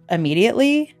spiral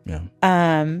immediately. Yeah.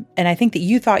 And I think that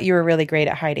you thought you were really great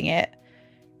at hiding it.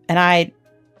 And I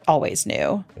always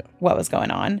knew what was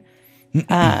going on.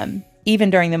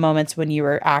 Even during the moments when you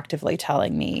were actively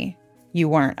telling me you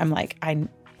weren't, I'm like,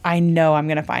 I know I'm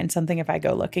going to find something if I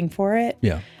go looking for it.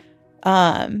 Yeah.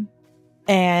 And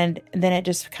then it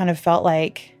just kind of felt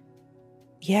like,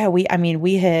 yeah, we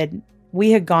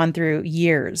had gone through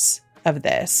years of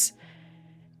this.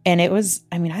 And it was,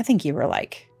 I think you were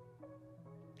like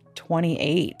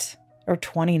 28 or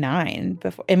 29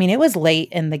 before. It was late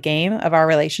in the game of our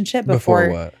relationship Before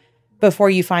what? Before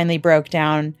you finally broke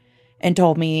down and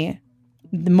told me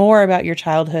more about your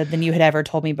childhood than you had ever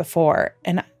told me before.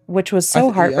 And which was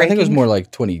so heartbreaking. I think it was more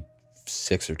like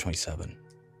 26 or 27.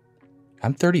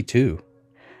 I'm 32.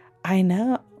 I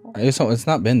know. It's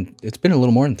been a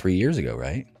little more than 3 years ago,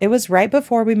 right? It was right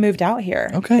before we moved out here.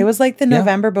 Okay. It was like the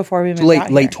November before we moved out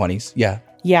here. Late 20s. Yeah.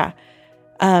 Yeah.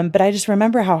 But I just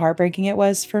remember how heartbreaking it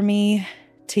was for me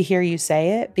to hear you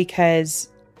say it because,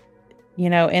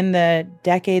 in the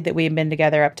decade that we had been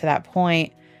together up to that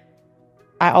point,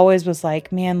 I always was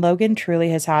like, man, Logan truly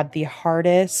has had the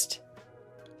hardest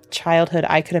childhood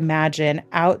I could imagine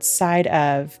outside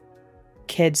of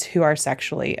kids who are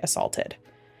sexually assaulted.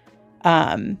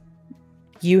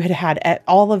 You had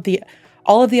all of the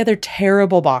other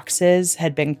terrible boxes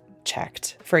had been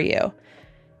checked for you.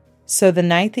 So the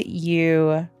night that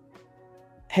you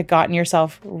had gotten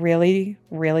yourself really,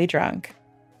 really drunk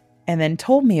and then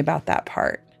told me about that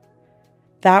part,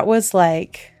 that was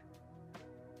like,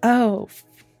 oh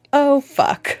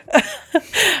fuck.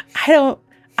 I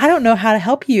don't know how to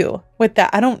help you with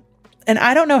that. I don't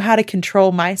know how to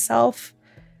control myself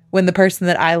when the person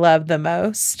that I love the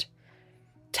most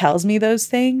tells me those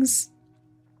things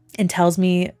and tells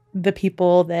me the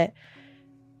people that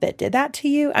did that to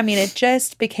you. It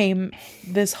just became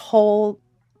this whole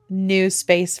new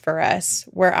space for us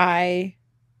where I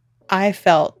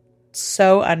felt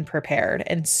so unprepared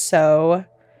and so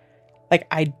like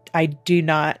I do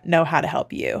not know how to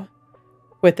help you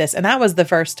with this. And that was the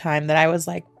first time that I was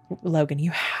like, Logan,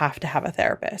 you have to have a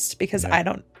therapist because I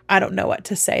don't know what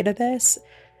to say to this.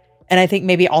 And I think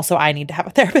maybe also I need to have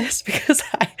a therapist because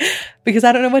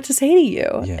I don't know what to say to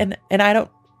you. Yeah. And I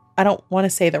don't want to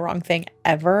say the wrong thing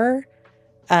ever.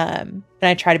 And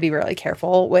I try to be really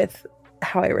careful with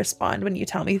how I respond when you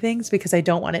tell me things because I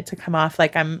don't want it to come off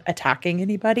like I'm attacking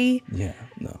anybody. Yeah.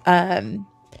 No.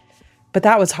 But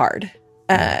that was hard.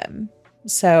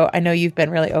 So I know you've been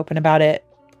really open about it.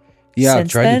 Yeah, I've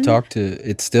tried to talk to.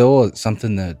 It's still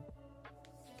something that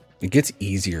it gets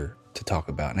easier to talk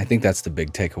about, and I think that's the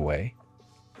big takeaway.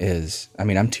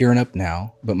 I'm tearing up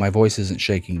now, but my voice isn't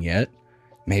shaking yet.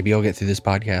 Maybe I'll get through this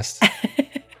podcast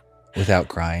without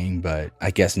crying, but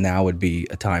I guess now would be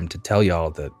a time to tell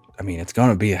y'all that. It's going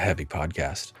to be a heavy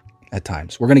podcast at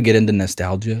times. We're going to get into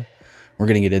nostalgia. We're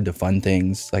going to get into fun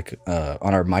things. Like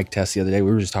on our mic test the other day,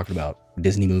 we were just talking about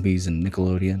Disney movies and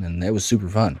Nickelodeon, and it was super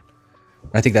fun.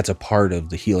 I think that's a part of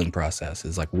the healing process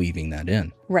is like weaving that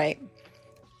in. Right.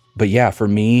 But yeah, for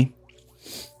me,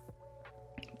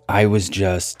 I was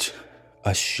just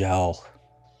a shell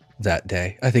that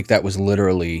day. I think that was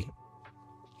literally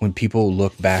when people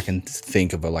look back and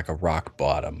think of a rock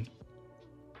bottom,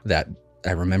 that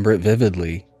I remember it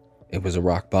vividly. It was a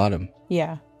rock bottom.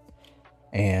 Yeah.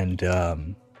 And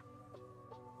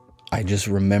I just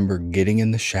remember getting in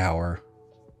the shower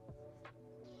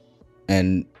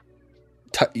and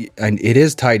it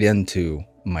is tied into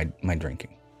my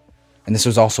drinking. And this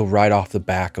was also right off the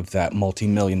back of that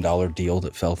multi-million-dollar deal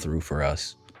that fell through for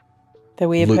us. That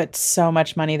we had put so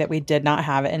much money that we did not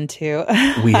have into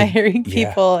hiring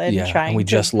people and trying we to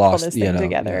just pull lost, this thing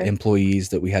together. Employees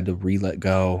that we had to re-let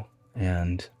go.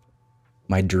 And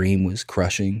my dream was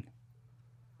crushing.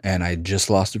 And I just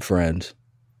lost a friend.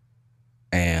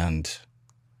 And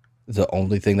the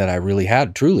only thing that I really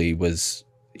had truly was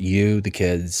you, the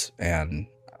kids, and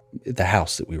the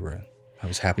house that we were in. I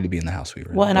was happy to be in the house we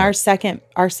were in. Well, and our second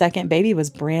baby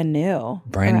was brand new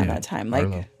around that time.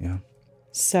 Arlo, yeah.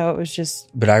 So it was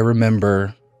just. But I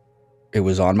remember it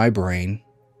was on my brain.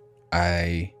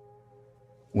 I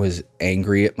was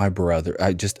angry at my brother.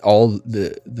 All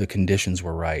the conditions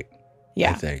were right.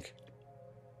 Yeah. I think.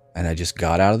 And I just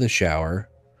got out of the shower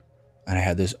and I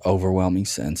had this overwhelming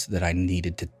sense that I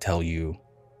needed to tell you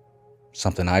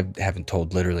something I haven't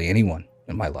told literally anyone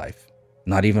in my life.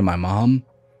 Not even my mom,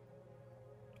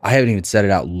 I haven't even said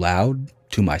it out loud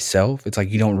to myself. It's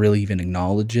like you don't really even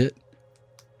acknowledge it.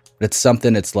 But it's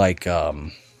something that's like,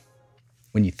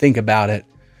 when you think about it,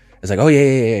 it's like, oh,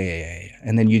 yeah.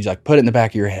 And then you just like put it in the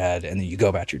back of your head and then you go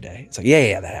about your day. It's like,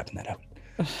 yeah, that happened.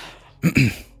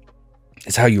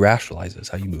 It's how you rationalize it. It's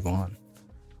how you move on.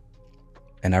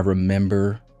 And I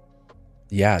remember,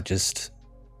 just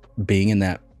being in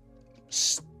that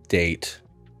state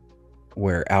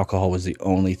where alcohol was the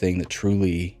only thing that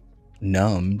truly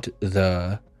numbed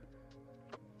the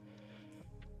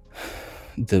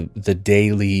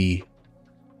daily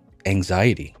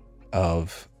anxiety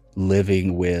of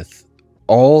living with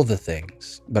all the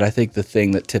things. But I think the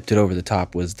thing that tipped it over the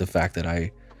top was the fact that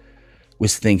I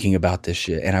was thinking about this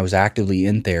shit and I was actively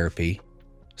in therapy.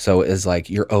 So it's like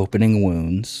you're opening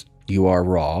wounds, you are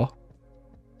raw.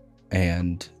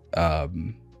 And I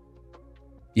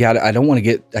don't want to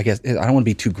get, I guess, I don't want to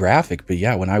be too graphic, but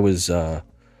when I was, I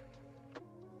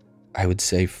would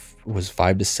say was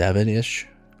 5 to 7-ish,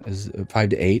 5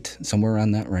 to 8, somewhere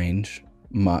around that range.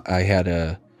 I had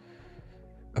a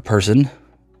person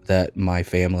that my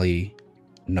family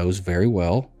knows very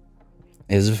well,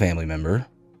 is a family member,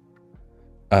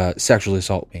 sexually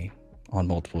assault me on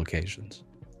multiple occasions.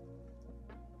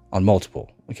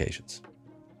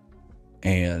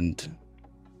 And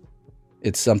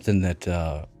it's something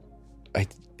that,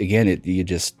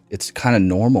 it's kind of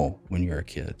normal when you're a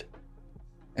kid.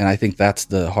 And I think that's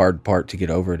the hard part to get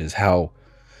over it, is how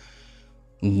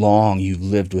long you've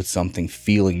lived with something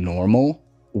feeling normal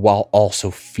while also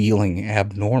feeling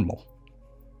abnormal.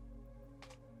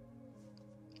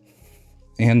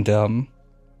 And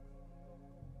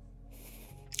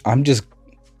I'm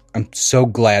so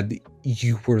glad that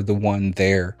you were the one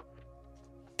there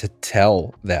to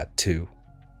tell that to,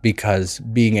 because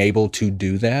being able to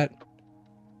do that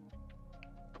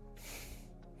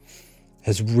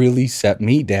has really set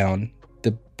me down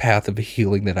the path of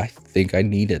healing that I think I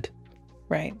needed.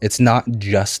 Right. It's not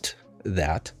just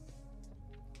that,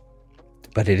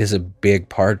 but it is a big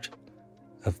part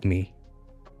of me.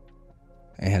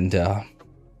 And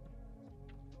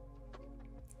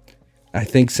I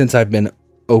think since I've been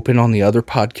open on the other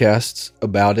podcasts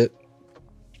about it,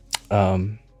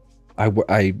 I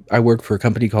work for a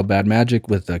company called Bad Magic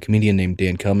with a comedian named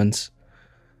Dan Cummins.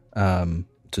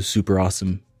 It's a super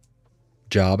awesome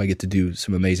job. I get to do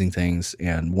some amazing things,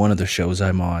 and one of the shows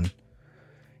I'm on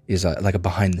is like a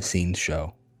behind the scenes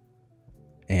show.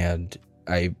 And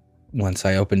once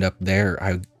I opened up there,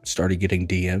 I started getting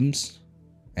DMs,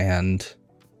 and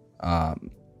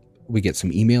we get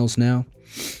some emails now,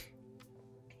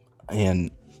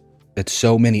 and it's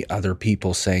so many other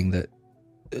people saying that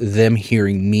them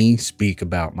hearing me speak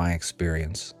about my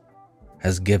experience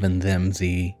has given them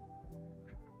the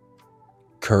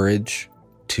courage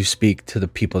to speak to the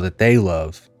people that they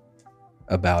love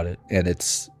about it. And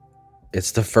it's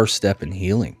the first step in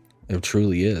healing. It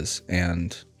truly is.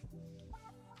 And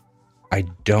I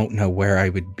don't know where I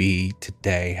would be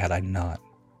today had I not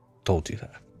told you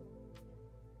that.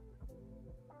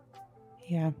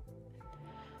 Yeah.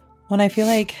 Well, I feel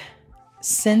like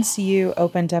since you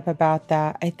opened up about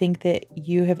that, I think that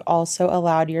you have also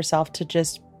allowed yourself to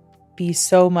just be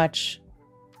so much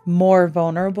more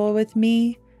vulnerable with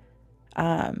me.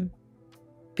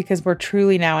 Because we're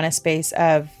truly now in a space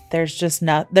of there's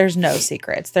no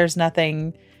secrets. There's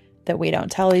nothing that we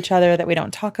don't tell each other, that we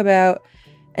don't talk about.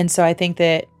 And so I think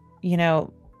that,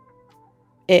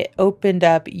 it opened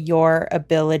up your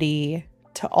ability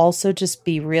to also just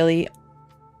be really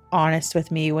honest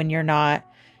with me when you're not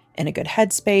in a good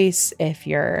headspace, if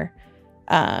you're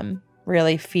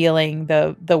really feeling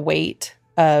the weight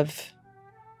of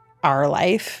our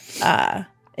life,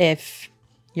 if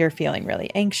you're feeling really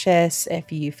anxious,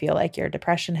 if you feel like your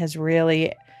depression has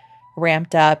really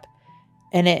ramped up,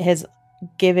 and it has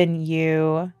given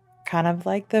you kind of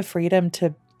like the freedom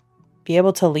to be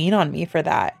able to lean on me for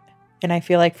that. And I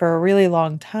feel like for a really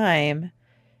long time,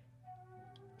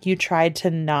 you tried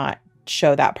to not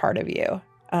show that part of you.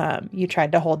 You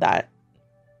tried to hold that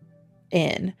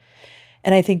in.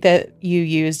 And I think that you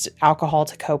used alcohol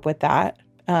to cope with that.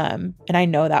 And I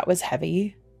know that was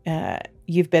heavy.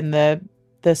 You've been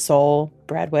the sole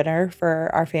breadwinner for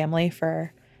our family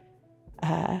for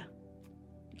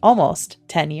almost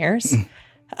 10 years.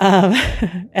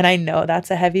 And I know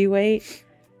that's a heavy weight.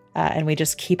 And we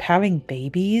just keep having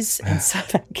babies. And so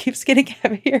that keeps getting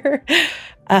heavier.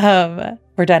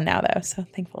 We're done now, though. So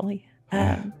thankfully.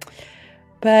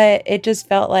 But it just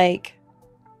felt like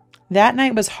that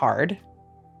night was hard.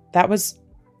 That was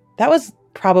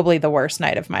probably the worst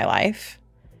night of my life.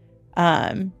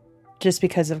 Just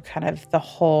because of kind of the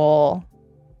whole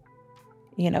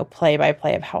play by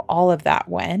play of how all of that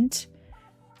went,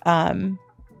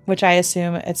 which I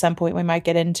assume at some point we might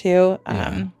get into.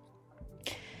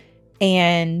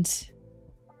 And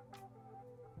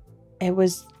it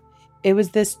was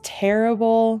this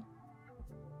terrible,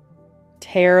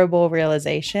 terrible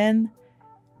realization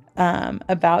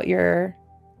about your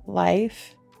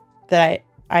life that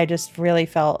I just really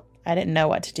felt I didn't know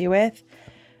what to do with.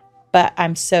 But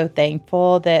I'm so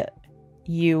thankful that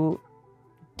you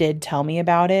did tell me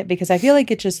about it, because I feel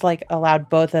like it just like allowed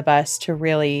both of us to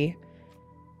really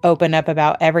open up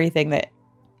about everything that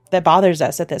bothers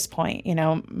us at this point.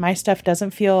 My stuff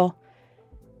doesn't feel,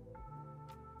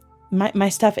 my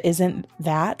stuff isn't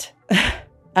that,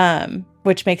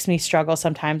 which makes me struggle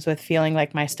sometimes with feeling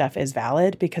like my stuff is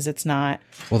valid, because it's not.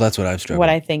 Well, that's what I've struggled. What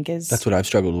I think is. That's what I've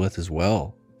struggled with as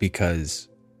well, because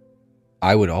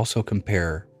I would also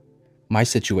compare my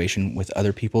situation with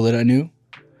other people that I knew,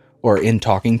 or in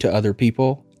talking to other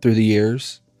people through the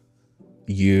years.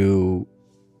 You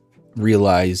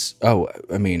realize,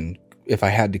 if I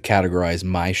had to categorize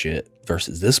my shit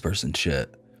versus this person's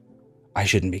shit, I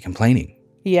shouldn't be complaining.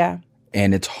 Yeah.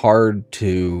 And it's hard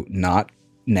to not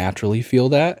naturally feel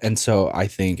that. And so I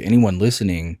think anyone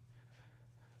listening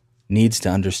needs to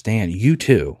understand, you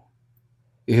too,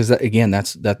 because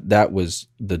that was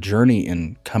the journey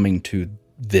in coming to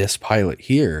this pilot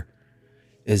here,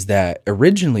 is that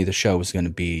originally the show was going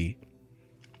to be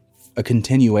a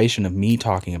continuation of me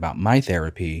talking about my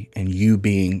therapy and you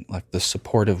being like the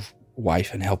supportive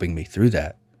wife and helping me through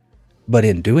that. But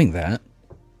in doing that,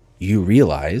 you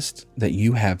realized that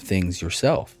you have things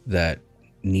yourself that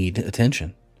need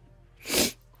attention.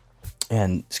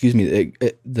 And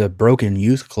the Broken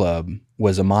Youth Club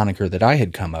was a moniker that I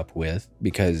had come up with,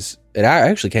 because I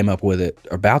actually came up with it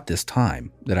about this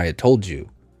time that I had told you,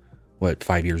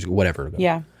 5 years ago, whatever ago.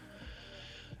 Yeah. And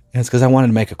it's because I wanted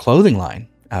to make a clothing line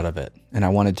out of it. And I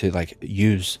wanted to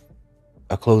use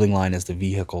a clothing line as the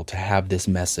vehicle to have this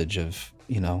message of,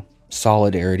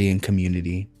 solidarity and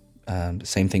community. The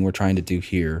same thing we're trying to do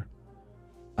here.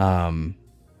 And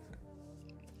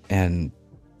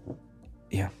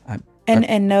yeah.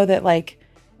 And know that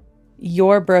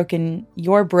your broken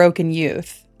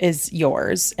youth is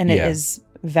yours, and it is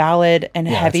valid and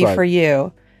heavy for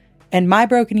you. And my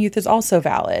broken youth is also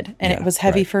valid, and it was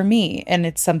heavy for me, and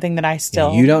it's something that I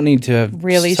still. You don't need to have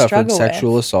really suffered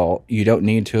sexual assault. You don't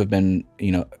need to have been,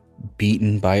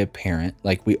 beaten by a parent.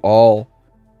 We all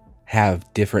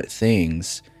have different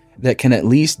things that can at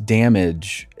least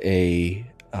damage a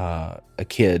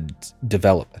kid's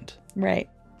development. Right.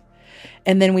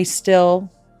 And then we still,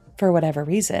 for whatever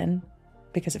reason,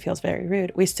 because it feels very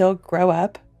rude, we still grow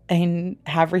up and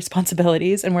have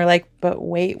responsibilities, and we're like, but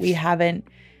wait, we haven't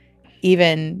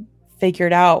even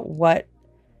figured out what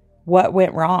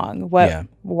went wrong,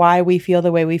 why we feel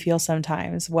the way we feel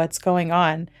sometimes, what's going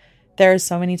on. There are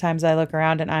so many times I look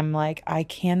around and I'm like, I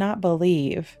cannot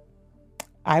believe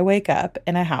I wake up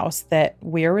in a house that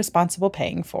we're responsible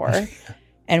paying for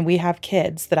and we have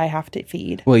kids that I have to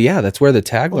feed. Well, yeah, that's where the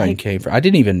tagline came from. I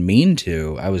didn't even mean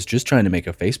to. I was just trying to make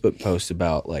a Facebook post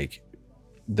about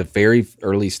the very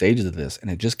early stages of this,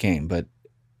 and it just came, but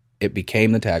it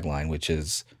became the tagline, which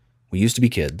is, we used to be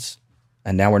kids,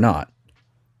 and now we're not.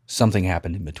 Something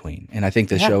happened in between. And I think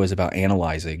the show is about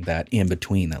analyzing that in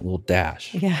between, that little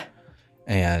dash. Yeah.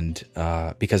 And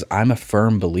because I'm a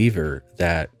firm believer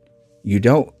that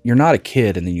you're not a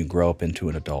kid and then you grow up into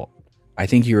an adult. I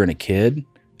think you're a kid,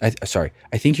 I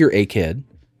think you're a kid,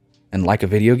 and like a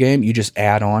video game, you just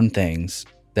add on things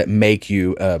that make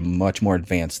you a much more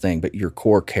advanced thing, but your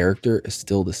core character is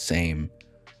still the same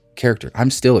character. I'm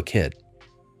still a kid.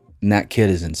 And that kid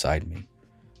is inside me.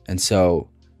 And so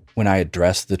when I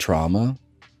address the trauma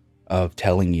of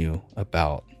telling you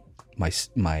about my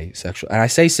sexual, and I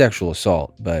say sexual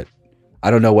assault, but I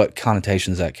don't know what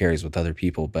connotations that carries with other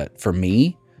people. But for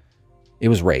me, it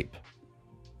was rape.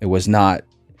 It was not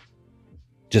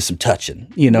just some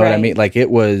touching. You know what I mean?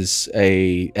 It was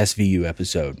a SVU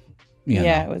episode,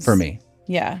 it was, for me.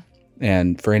 Yeah.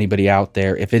 And for anybody out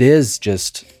there, if it is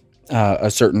just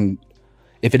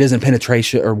if it isn't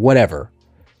penetration or whatever,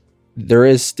 there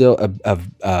is still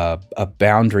a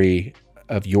boundary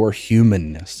of your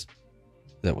humanness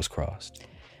that was crossed.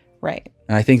 Right.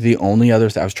 And I think the only other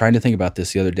I was trying to think about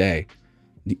this the other day.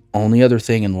 The only other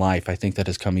thing in life I think that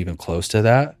has come even close to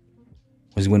that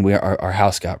was when our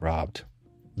house got robbed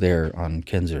there on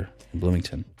Kinzer in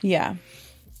Bloomington. Yeah.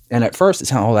 And at first it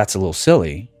sounded, that's a little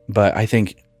silly, but I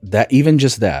think that even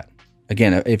just that,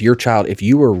 again, if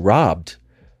you were robbed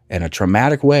in a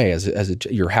traumatic way,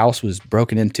 your house was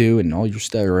broken into and all your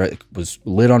stuff was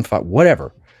lit on fire,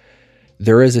 whatever,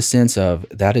 there is a sense of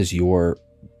that is your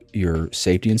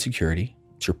safety and security.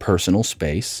 It's your personal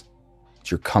space. It's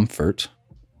your comfort.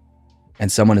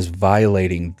 And someone is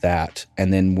violating that.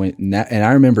 And then and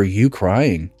I remember you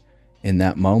crying in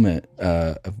that moment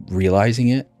of realizing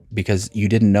it because you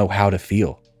didn't know how to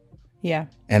feel. Yeah.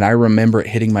 And I remember it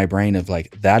hitting my brain of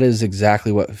like, that is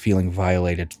exactly what feeling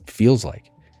violated feels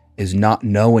like, is not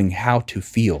knowing how to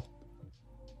feel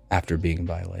after being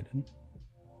violated.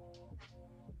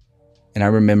 And I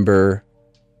remember,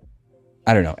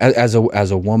 I don't know, as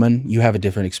a woman, you have a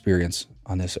different experience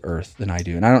on this earth than I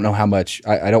do. And I don't know how much,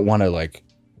 I don't want to like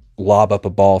lob up a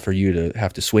ball for you to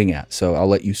have to swing at. So I'll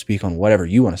let you speak on whatever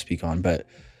you want to speak on. But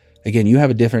again, you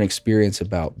have a different experience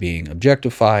about being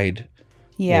objectified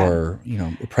or,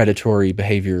 predatory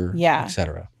behavior,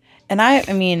 etc. And I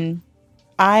mean,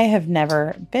 I have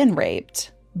never been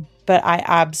raped, but I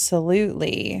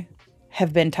absolutely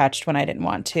have been touched when I didn't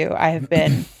want to. I have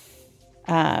been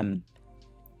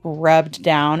rubbed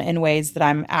down in ways that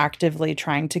I'm actively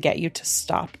trying to get you to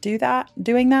stop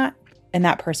doing that. And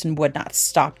that person would not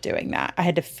stop doing that. I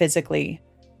had to physically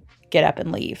get up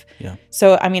and leave. Yeah.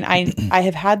 So, I mean, I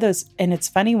have had those, and it's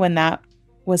funny when that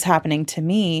was happening to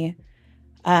me,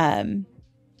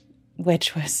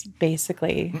 which was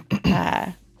basically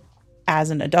as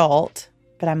an adult,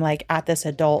 but I'm like at this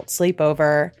adult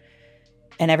sleepover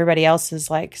and everybody else is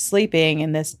like sleeping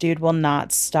and this dude will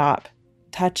not stop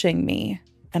touching me.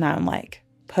 And I'm like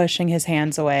pushing his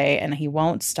hands away and he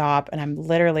won't stop. And I'm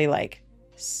literally like,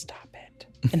 stop it.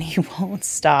 And he won't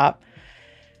stop.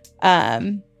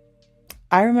 I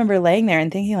remember laying there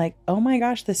and thinking like, oh my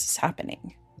gosh, this is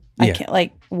happening. I can't,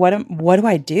 like, what do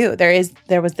I do?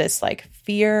 There was this like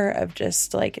fear of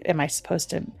just like, am I supposed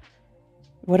to,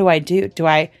 what do I do?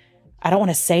 I don't want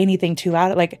to say anything too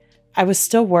loud. Like I was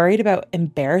still worried about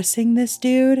embarrassing this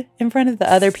dude in front of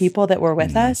the other people that were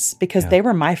with us because they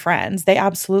were my friends. They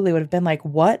absolutely would have been like,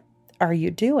 what are you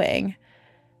doing?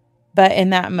 But in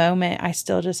that moment, I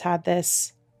still just had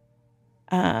this,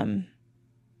 I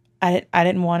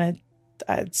didn't want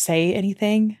to say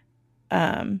anything.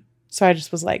 So I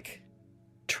just was like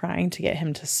trying to get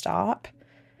him to stop.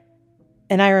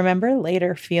 And I remember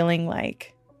later feeling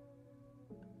like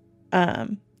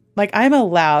I'm a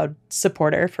loud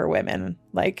supporter for women.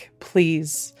 Like,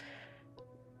 please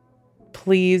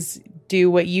do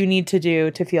what you need to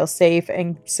do to feel safe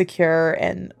and secure.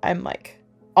 And I'm like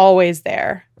always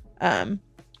there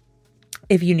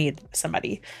if you need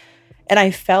somebody. And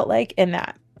I felt like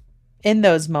in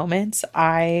those moments,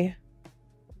 I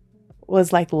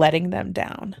was like letting them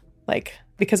down, like,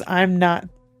 because I'm not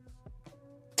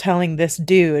telling this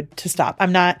dude to stop.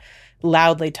 I'm not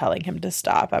loudly telling him to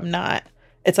stop.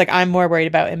 It's like I'm more worried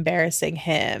about embarrassing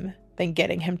him than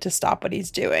getting him to stop what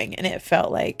he's doing. And it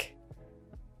felt like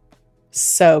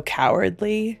so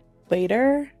cowardly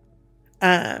later.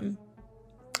 So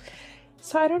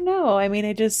I don't know. I mean,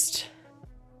 I just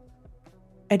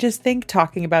think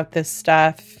talking about this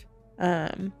stuff,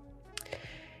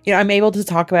 I'm able to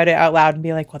talk about it out loud and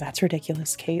be like, well, that's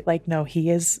ridiculous, Kate. Like, no, he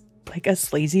is like a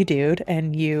sleazy dude.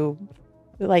 And you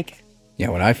like,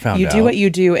 when I found you out, do what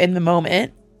you do in the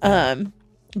moment,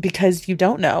 because you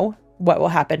don't know what will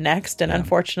happen next. And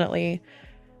unfortunately,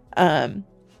 women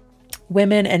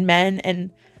and men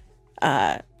and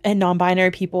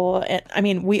non-binary people, and I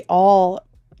mean, we all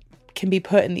can be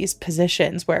put in these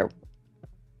positions where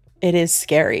it is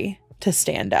scary to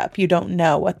stand up. You don't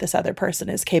know what this other person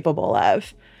is capable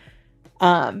of.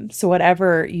 So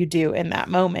whatever you do in that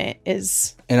moment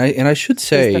is, and I should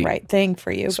say, the right thing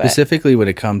for you. Specifically when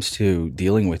it comes to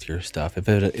dealing with your stuff, if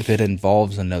it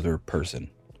involves another person,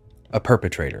 a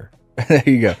perpetrator, there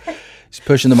you go. Just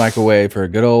pushing the mic away for a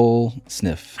good old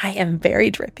sniff. I am very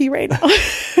drippy right now.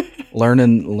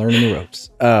 learning the ropes.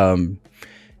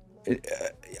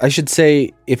 I should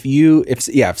say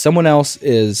if someone else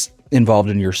is involved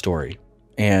in your story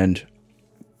and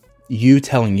you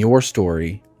telling your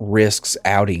story risks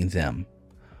outing them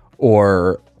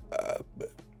or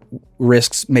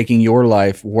risks making your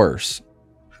life worse.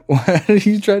 What are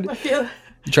you trying to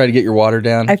try to get your water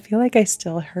down? I feel like I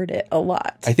still heard it a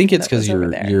lot. I think it's because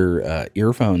your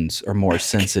earphones are more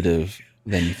sensitive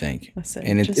than you think. Listen,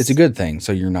 and it's a good thing,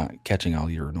 so you're not catching all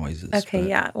your noises. Okay,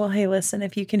 yeah. Well, hey, listen,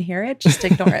 if you can hear it, just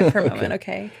ignore it for a moment,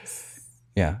 okay?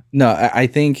 Yeah. No, I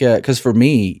think because for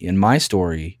me, in my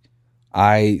story,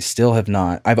 I still have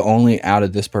not. I've only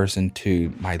outed this person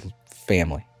to my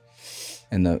family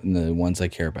and the ones I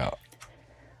care about.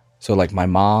 So like my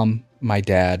mom, my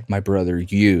dad, my brother,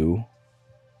 you,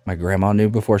 my grandma knew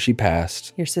before she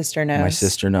passed. Your sister knows. My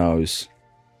sister knows.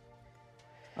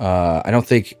 I don't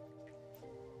think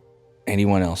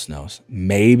anyone else knows.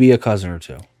 Maybe a cousin or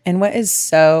two. And what is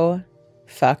so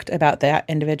fucked about that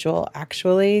individual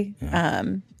actually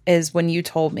is when you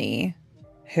told me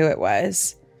who it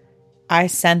was, I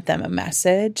sent them a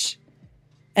message,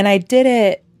 and I did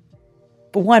it,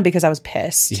 one, because I was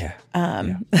pissed.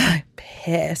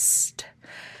 Pissed.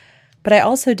 But I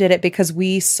also did it because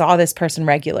we saw this person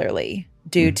regularly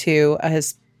due to a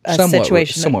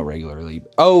situation. Somewhat regularly.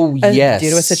 Oh, yes. Due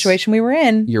to a situation we were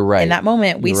in. You're right. In that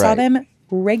moment, we saw them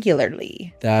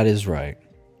regularly. That is right.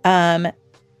 I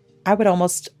would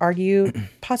almost argue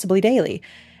possibly daily.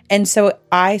 And so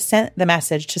I sent the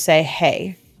message to say,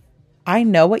 hey, I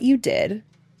know what you did,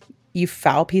 you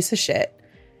foul piece of shit.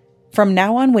 From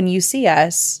now on, when you see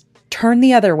us, turn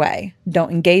the other way.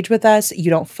 Don't engage with us. You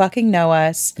don't fucking know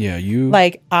us. Yeah, you...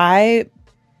 Like, I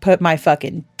put my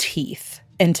fucking teeth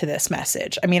into this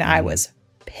message. I mean, I was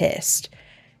pissed.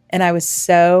 And I was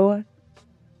so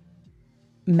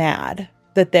mad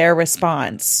that their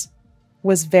response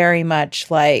was very much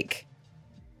like,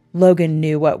 Logan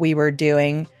knew what we were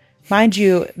doing. Mind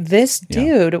you, this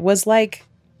dude was like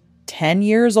 10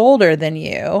 years older than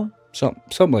you.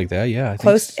 Something like that, yeah.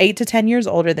 Close 8 to 10 years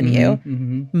older than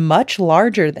you. Much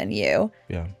larger than you.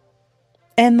 Yeah.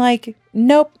 And like,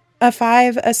 nope, a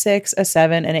 5, a 6, a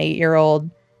 7, an 8-year-old,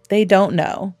 they don't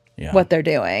know what they're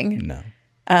doing. No.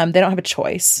 They don't have a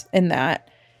choice in that.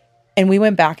 And we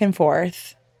went back and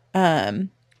forth. And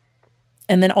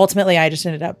then ultimately I just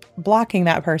ended up blocking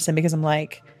that person because I'm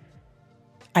like,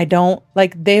 I don't,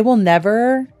 like, they will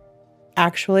never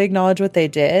actually acknowledge what they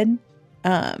did.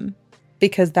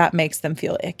 Because that makes them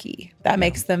feel icky. That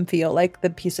makes them feel like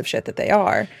the piece of shit that they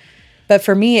are. But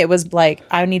for me, it was like,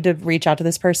 I need to reach out to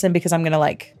this person because I'm going to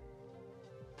like,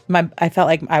 I felt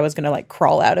like I was going to like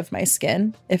crawl out of my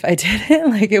skin if I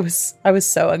didn't. Like I was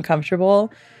so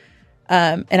uncomfortable.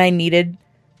 And I needed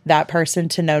that person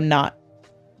to know not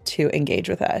to engage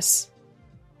with us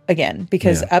again.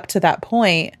 Because up to that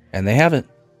point. And they haven't.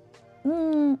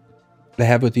 They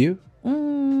have with you?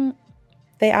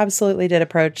 They absolutely did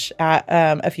approach at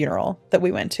a funeral that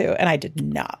we went to, and I did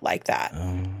not like that.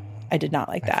 I did not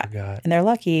like that. Forgot. And they're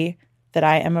lucky that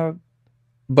I am a...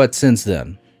 But since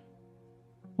then?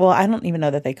 Well, I don't even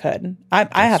know that they could. I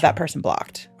have that person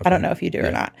blocked. Okay. I don't know if you do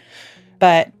or not.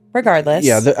 But regardless...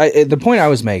 Yeah, the point I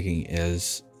was making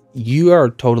is you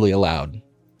are totally allowed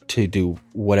to do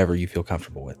whatever you feel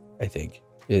comfortable with, I think.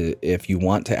 If you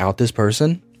want to out this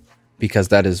person, because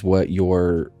that is what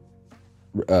your...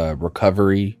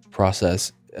 recovery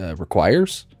process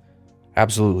requires,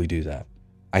 absolutely do that,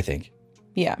 I think.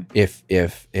 Yeah. If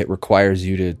it requires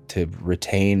you to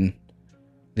retain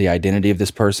the identity of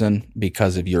this person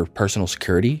because of your personal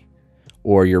security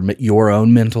or your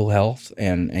own mental health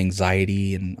and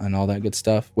anxiety and all that good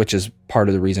stuff, which is part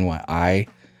of the reason why I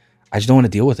just don't want to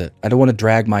deal with it. I don't want to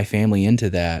drag my family into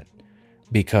that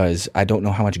because I don't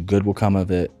know how much good will come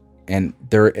of it. And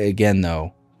there again,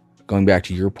 though, going back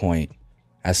to your point,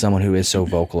 as someone who is so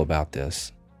vocal about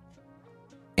this,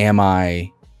 am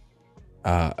I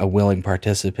a willing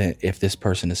participant if this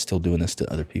person is still doing this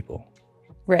to other people?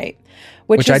 Right.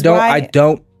 Which I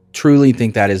don't truly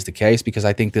think that is the case, because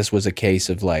I think this was a case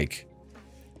of like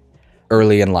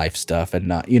early in life stuff and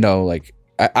not, like,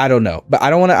 I don't know, but I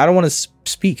don't want to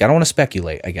speak. I don't want to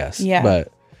speculate, I guess. Yeah.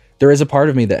 But there is a part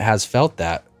of me that has felt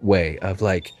that way of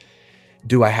like,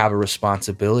 do I have a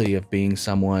responsibility of being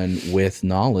someone with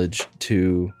knowledge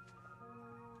to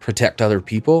protect other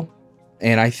people?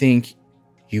 And I think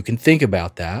you can think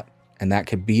about that, and that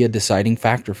could be a deciding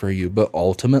factor for you. But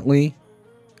ultimately,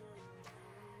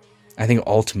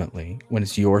 when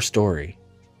it's your story,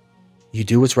 you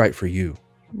do what's right for you.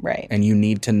 Right. And you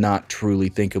need to not truly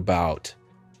think about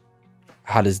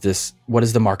what is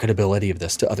the marketability of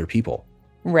this to other people?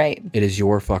 Right. It is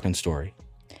your fucking story.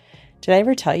 Did I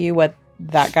ever tell you what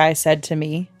that guy said to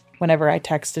me whenever I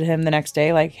texted him the next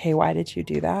day? Like, hey, why did you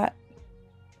do that?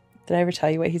 Did I ever tell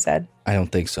you what he said? I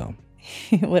don't think so.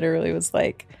 He literally was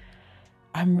like,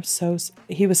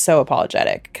 he was so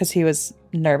apologetic because he was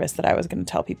nervous that I was going to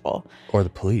tell people. Or the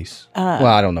police. Well,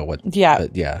 I don't know what. Yeah.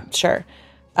 But yeah. Sure.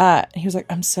 He was like,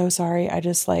 I'm so sorry. I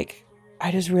just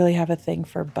really have a thing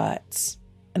for butts.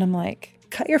 And I'm like,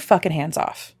 cut your fucking hands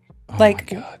off. Oh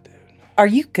like, my God, dude. Are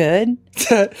you good?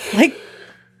 Like,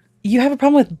 you have a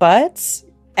problem with butts?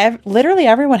 Literally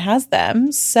everyone has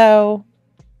them. So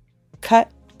cut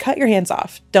your hands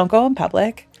off. Don't go in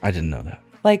public. I didn't know that.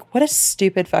 Like, what a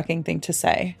stupid fucking thing to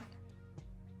say.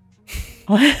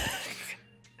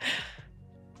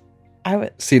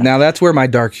 See, now that's where my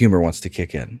dark humor wants to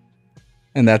kick in.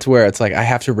 And that's where it's like, I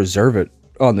have to reserve it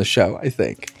on the show, I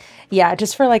think. Yeah,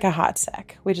 just for like a hot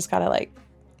sec. We just got to like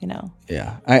you know.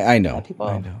 Yeah, I know. People,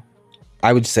 I know.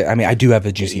 I would say, I mean, I do have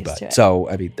a juicy butt. So,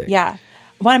 I mean, yeah.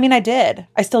 Well, I mean, I did.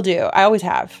 I still do. I always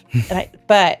have.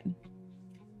 But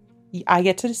I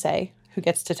get to say who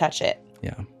gets to touch it.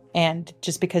 Yeah. And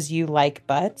just because you like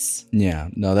butts. Yeah.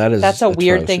 No, that's a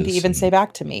weird thing to even say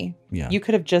back to me. Yeah. You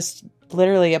could have just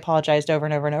literally apologized over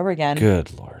and over and over again.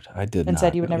 Good Lord. I did and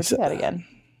said you would never do that again.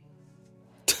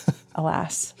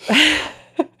 Alas. Yeah.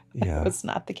 That was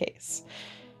not the case.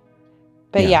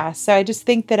 But yeah, so I just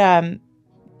think that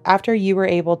after you were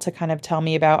able to kind of tell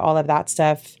me about all of that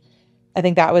stuff, I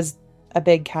think that was a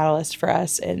big catalyst for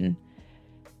us in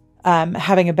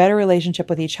having a better relationship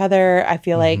with each other. I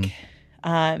feel like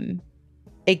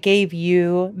it gave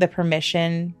you the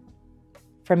permission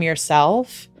from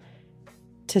yourself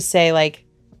to say, like,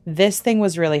 this thing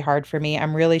was really hard for me.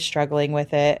 I'm really struggling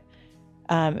with it.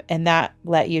 And that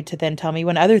let you to then tell me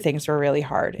when other things were really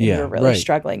hard and you were really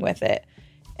struggling with it.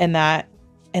 And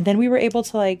then we were able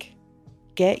to, like,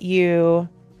 get you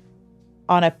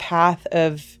on a path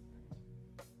of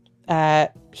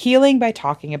healing by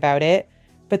talking about it,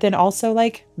 but then also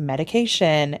like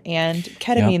medication and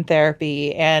ketamine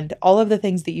therapy and all of the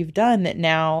things that you've done that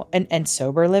now and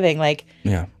sober living, like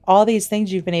all these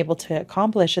things you've been able to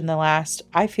accomplish in the last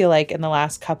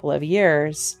couple of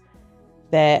years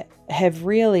that have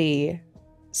really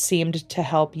seemed to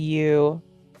help you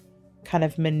kind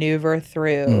of maneuver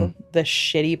through the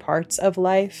shitty parts of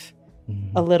life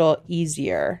a little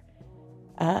easier.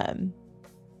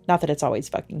 Not that it's always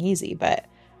fucking easy, but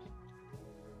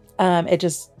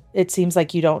it seems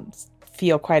like you don't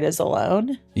feel quite as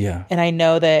alone. Yeah. And I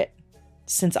know that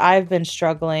since I've been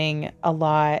struggling a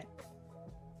lot,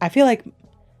 I feel like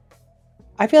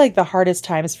the hardest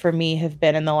times for me have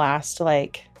been in the last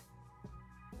like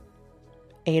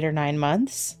 8 or 9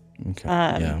 months. Okay.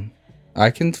 Yeah. I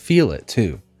can feel it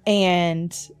too.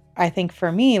 And I think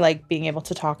for me, like being able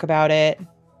to talk about it,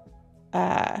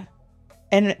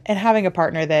 and having a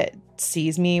partner that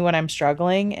sees me when I'm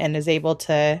struggling and is able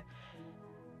to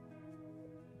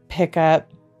pick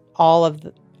up all of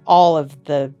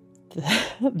the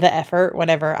effort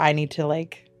whenever I need to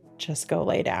like just go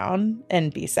lay down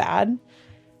and be sad,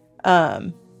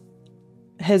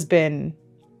 has been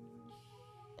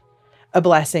a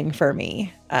blessing for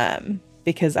me.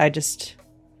 Because I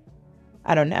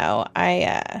don't know.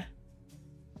 I've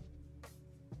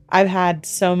had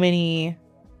so many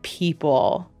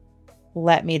people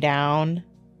let me down,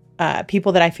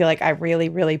 people that I feel like I really,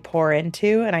 really pour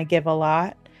into and I give a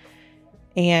lot.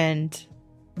 And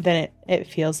then it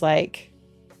feels like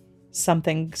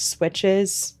something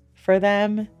switches for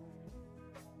them.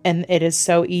 And it is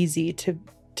so easy to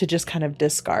just kind of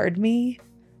discard me.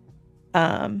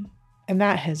 And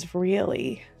that has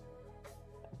really,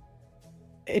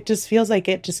 it just feels like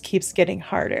it just keeps getting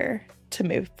harder to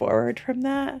move forward from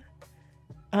that.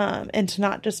 And to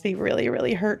not just be really,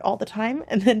 really hurt all the time.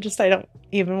 And then just, I don't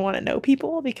even want to know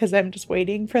people because I'm just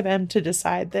waiting for them to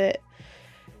decide that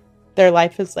their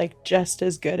life is like just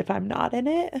as good if I'm not in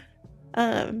it.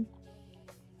 And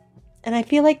I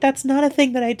feel like that's not a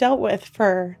thing that I dealt with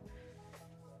for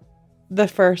the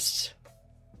first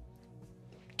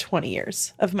 20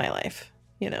 years of my life,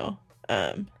 you know?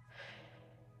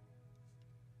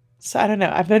 So I don't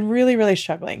know. I've been really, really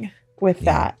struggling with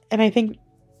that. And I think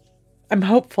I'm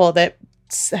hopeful that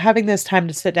having this time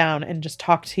to sit down and just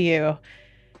talk to you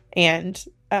and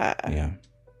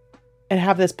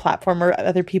have this platform where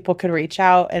other people could reach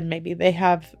out and maybe they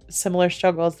have similar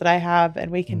struggles that I have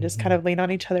and we can just kind of lean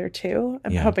on each other too.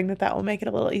 I'm hoping that will make it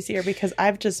a little easier because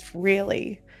I've just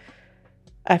really,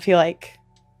 I feel like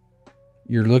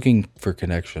you're looking for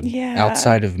connection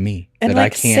outside of me. And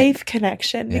like safe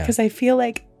connection because I feel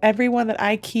like everyone that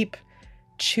I keep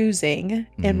choosing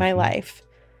in my life,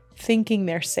 thinking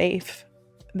they're safe,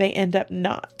 they end up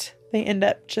not. They end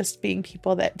up just being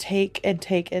people that take and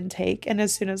take and take. And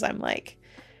as soon as I'm like,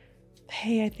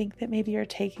 hey, I think that maybe you're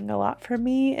taking a lot from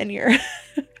me and you're...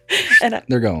 and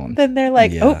they're going. Then they're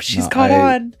like, she's caught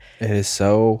on. It is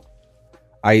so...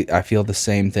 I feel the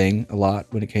same thing a lot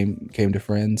when it came to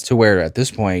friends, to where at this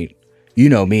point, you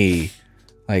know me,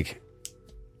 like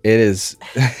it is...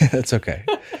 It's okay.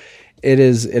 It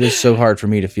is so hard for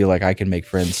me to feel like I can make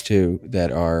friends too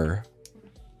that are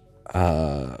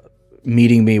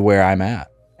meeting me where I'm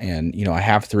at. And you know, I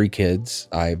have 3 kids.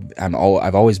 I've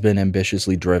always been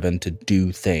ambitiously driven to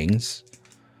do things.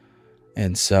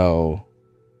 And so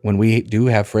when we do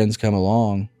have friends come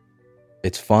along,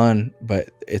 it's fun, but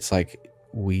it's like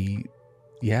we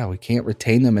can't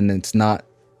retain them, and it's not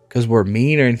because we're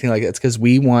mean or anything like that. It's because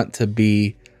we want to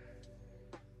be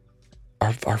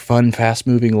our fun, fast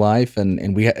moving life.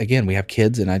 And we have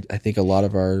kids. And I think a lot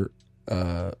of our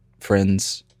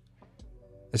friends,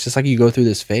 it's just like you go through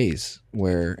this phase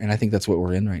where, and I think that's what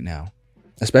we're in right now,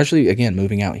 especially again,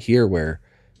 moving out here where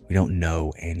we don't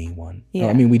know anyone. Yeah.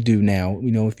 I mean, we do now,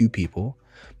 we know a few people,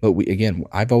 but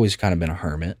I've always kind of been a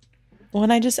hermit. Well,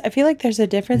 and I feel like there's a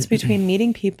difference between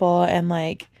meeting people and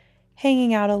like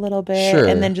hanging out a little bit Sure.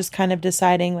 and then just kind of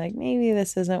deciding like maybe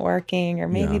this isn't working or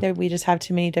maybe we just have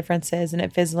too many differences and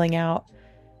it fizzling out.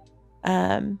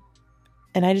 And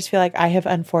I just feel like I have,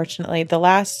 unfortunately, the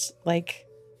last like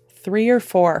 3 or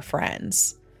 4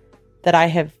 friends that I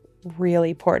have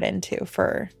really poured into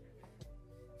for,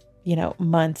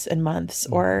 months and months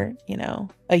or,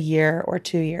 a year or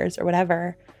 2 years or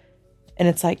whatever. And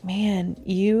it's like, man,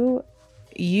 you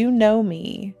know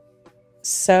me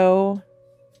so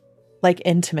like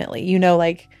intimately,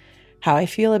 like how I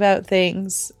feel about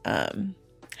things,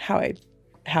 how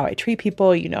I treat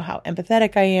people, how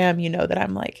empathetic I am, that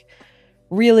I'm like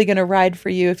really going to ride for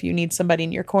you if you need somebody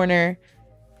in your corner.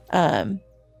 And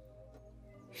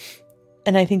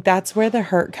I think that's where the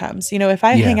hurt comes. If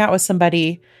I hang out with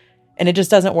somebody and it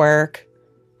just doesn't work,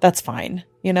 that's fine.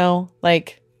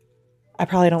 Like I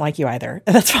probably don't like you either.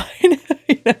 And that's fine.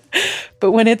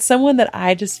 But when it's someone that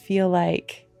I just feel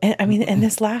like, and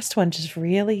this last one just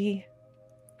really,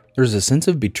 there's a sense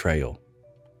of betrayal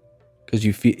because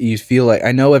you feel like,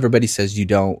 I know everybody says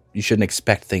you shouldn't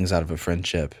expect things out of a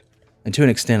friendship. And to an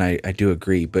extent, I do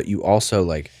agree, but you also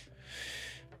like,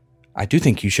 I do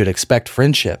think you should expect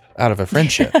friendship out of a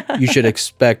friendship. You should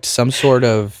expect some sort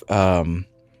of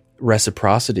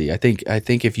reciprocity. I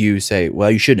think if you say,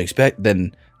 well, you shouldn't expect,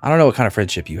 then I don't know what kind of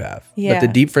friendship you have. Yeah. But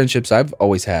the deep friendships I've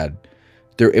always had,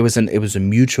 it was a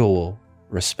mutual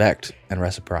respect and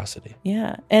reciprocity.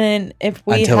 Yeah. And if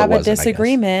we Until have it a wasn't,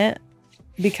 disagreement,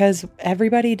 because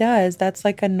everybody does, that's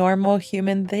like a normal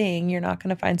human thing. You're not going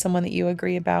to find someone that you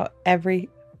agree about every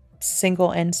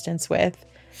single instance with.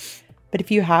 But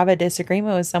if you have a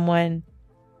disagreement with someone,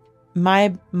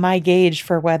 my gauge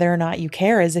for whether or not you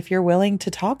care is if you're willing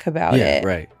to talk about it. Yeah,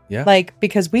 right. Yeah. Like,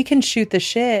 because we can shoot the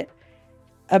shit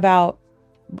about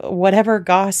whatever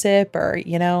gossip or,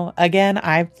 again,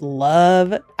 I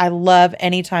love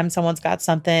anytime someone's got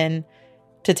something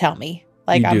to tell me.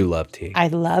 Like, you do love tea. I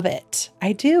love it.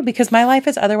 I do, because my life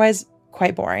is otherwise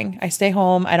quite boring. I stay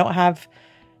home. I don't have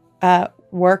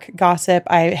work gossip.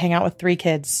 I hang out with 3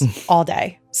 kids all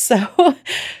day. So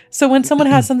when someone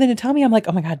has something to tell me, I'm like,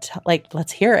 oh my God,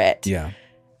 let's hear it. Yeah.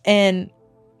 And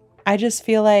I just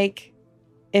feel like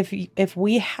if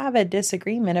we have a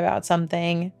disagreement about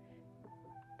something,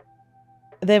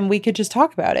 then we could just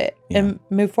talk about it and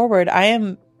move forward. I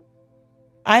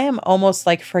am almost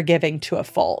like forgiving to a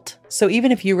fault. So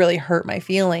even if you really hurt my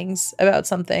feelings about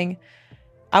something,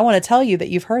 I want to tell you that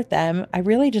you've hurt them. I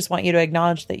really just want you to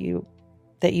acknowledge that you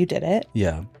did it.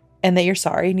 Yeah. And that you're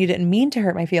sorry and you didn't mean to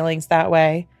hurt my feelings that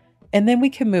way. And then we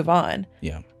can move on.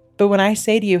 Yeah. But when I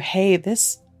say to you, hey,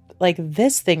 this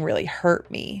thing really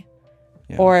hurt me,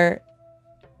 or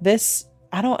this,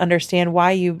 I don't understand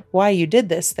why you did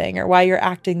this thing or why you're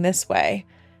acting this way.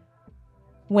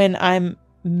 When I'm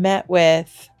met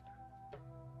with,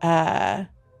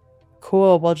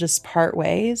 cool, we'll just part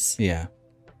ways. Yeah.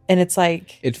 And it's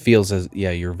like, it feels as,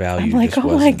 your value. I'm like, just oh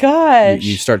wasn't. my gosh.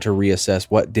 You start to reassess,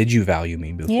 what did you value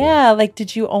me before? Yeah. Like,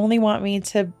 did you only want me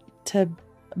to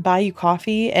buy you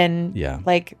coffee and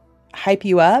like hype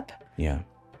you up? Yeah.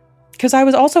 Because I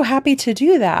was also happy to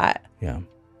do that. Yeah.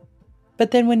 But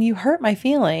then when you hurt my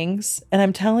feelings, and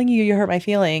I'm telling you hurt my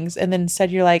feelings, and then instead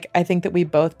you're like, I think that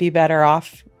we'd both be better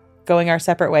off going our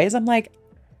separate ways. I'm like,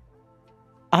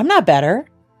 I'm not better.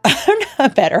 I'm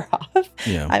not better off.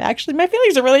 Yeah. My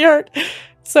feelings are really hurt.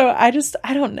 So I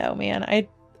don't know, man.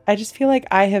 I just feel like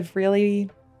I have really,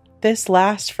 this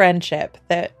last friendship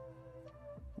that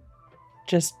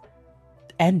just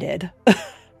ended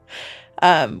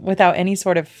without any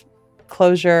sort of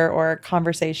closure or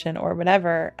conversation or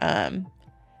whatever.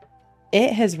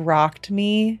 It has rocked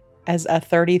me as a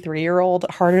 33-year-old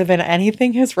harder than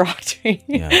anything has rocked me.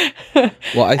 Yeah.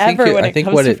 Well, I think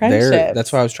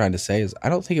that's what I was trying to say is I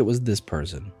don't think it was this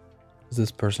person.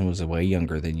 This person was way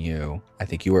younger than you. I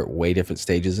think you were at way different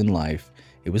stages in life.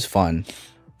 It was fun,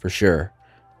 for sure.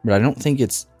 But I don't think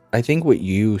I think what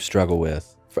you struggle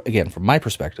with, again, from my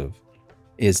perspective,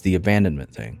 is the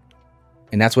abandonment thing.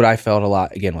 And that's what I felt a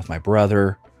lot, again, with my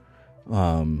brother,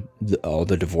 all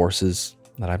the divorces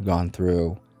that I've gone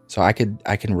through. So I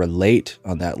can relate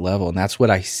on that level. And that's what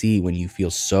I see when you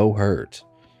feel so hurt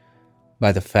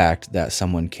by the fact that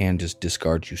someone can just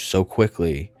discard you so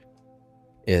quickly.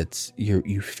 I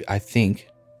think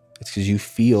it's because you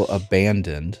feel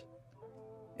abandoned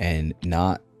and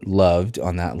not loved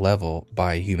on that level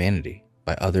by humanity,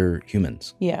 by other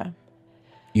humans. Yeah.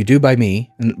 You do by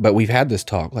me, but we've had this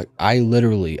talk. Like, I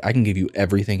can give you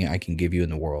everything I can give you in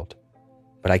the world,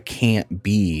 but I can't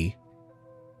be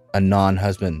a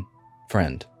non-husband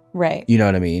friend. Right. You know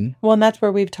what I mean? Well, and that's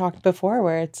where we've talked before,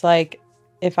 where it's like,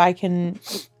 if I can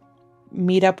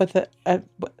meet up with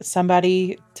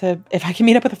if I can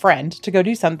meet up with a friend to go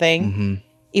do something, Mm-hmm.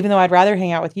 even though I'd rather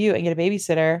hang out with you and get a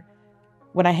babysitter,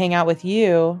 when I hang out with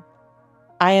you,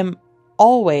 I am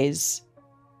always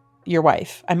your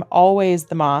wife. I'm always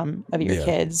the mom of your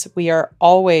kids. We are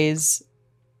always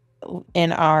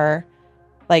in our,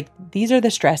 like, these are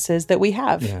the stresses that we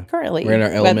have currently. We're in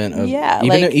our element of,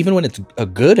 like, even when it's a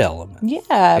good element.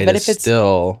 Yeah. But if it's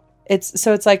still,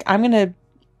 it's like, I'm going to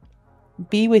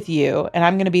be with you and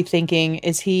I'm going to be thinking,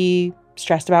 is he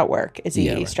stressed about work? Is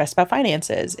he stressed about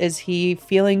finances? Is he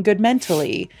feeling good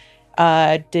mentally?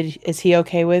 Is he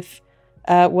okay with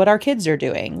what our kids are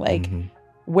doing? Like,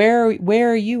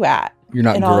 where are you at? You're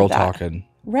not girl talking.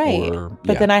 Right.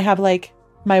 But then I have, like,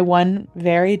 my one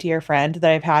very dear friend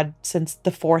that I've had since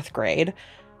the 4th grade.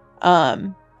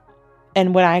 And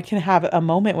when I can have a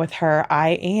moment with her, I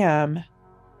am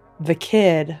the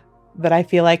kid that I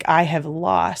feel like I have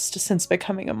lost since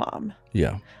becoming a mom.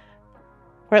 Yeah.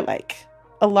 Where, like,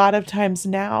 a lot of times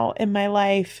now in my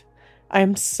life,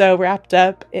 I'm so wrapped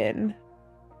up in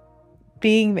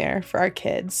being there for our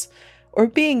kids or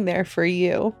being there for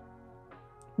you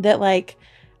that, like,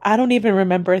 I don't even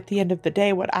remember at the end of the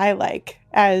day what I like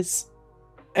as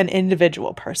an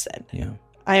individual person. Yeah.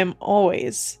 I am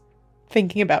always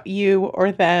thinking about you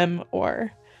or them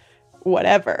or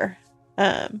whatever.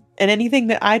 And anything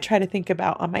that I try to think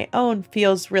about on my own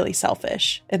feels really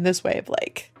selfish in this way of,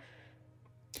 like,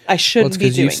 I shouldn't be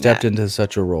doing that. Because you stepped into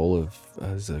such a role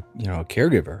as a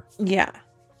caregiver. Yeah.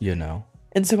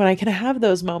 And so when I can have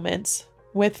those moments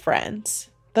with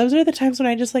friends, those are the times when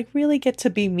I just, like, really get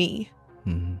to be me.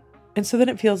 Mm-hmm. And so then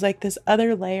it feels like this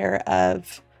other layer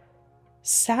of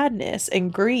sadness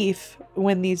and grief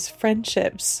when these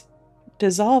friendships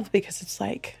dissolve, because it's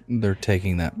like, they're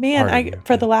taking that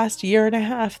for the last year and a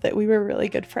half that we were really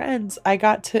good friends, I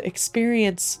got to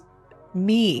experience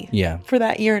me for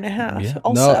that year and a half.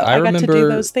 Also, I got to do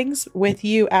those things with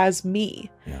you as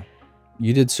me. Yeah.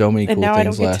 You did so many cool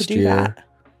things last year.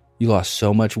 You lost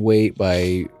so much weight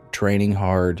by training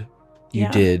hard. You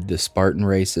did the Spartan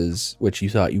races, which you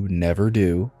thought you would never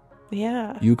do.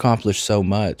 Yeah. You accomplished so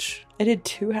much. I did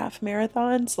 2 half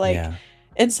marathons.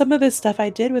 And some of this stuff I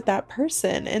did with that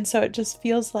person. And so it just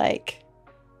feels like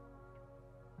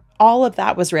all of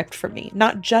that was ripped from me.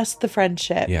 Not just the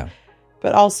friendship. Yeah.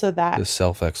 But also that. The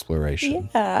self-exploration.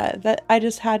 Yeah. That I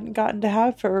just hadn't gotten to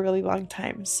have for a really long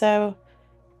time. So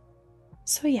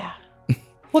yeah.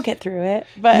 We'll get through it.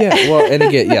 But and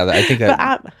again, I think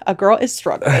that. But a girl is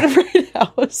struggling right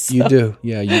now. So. You do.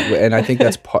 Yeah. And I think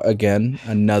that's, again,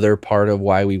 another part of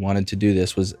why we wanted to do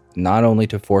this was not only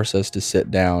to force us to sit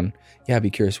down. Yeah, I'd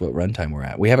be curious what runtime we're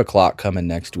at. We have a clock coming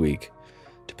next week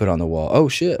to put on the wall. Oh,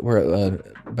 shit. We're at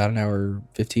about an hour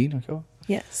 15. Okay.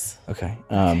 Yes. Okay.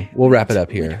 We'll wrap it up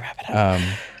here.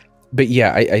 But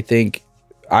yeah, I think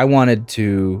I wanted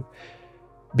to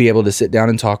be able to sit down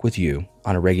and talk with you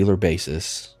on a regular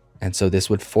basis. And so this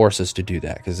would force us to do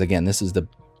that. Because again,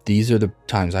 these are the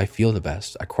times I feel the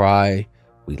best. I cry,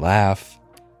 we laugh,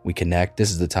 we connect.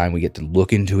 This is the time we get to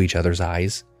look into each other's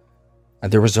eyes.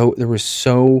 And there was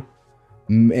so,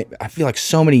 I feel like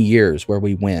so many years where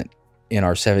we went in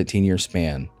our 17-year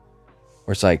span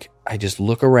where it's like, I just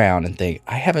look around and think,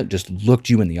 I haven't just looked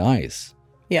you in the eyes.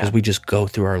 Yeah. Because we just go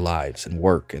through our lives and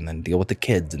work and then deal with the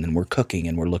kids and then we're cooking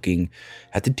and we're looking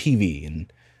at the TV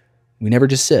and we never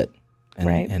just sit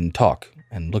and talk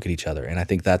and look at each other. And I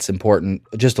think that's important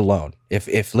just alone.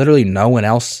 If literally no one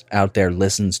else out there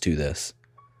listens to this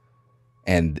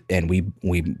and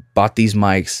we bought these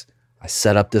mics, I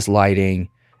set up this lighting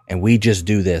and we just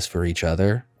do this for each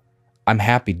other, I'm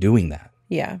happy doing that.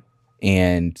 Yeah.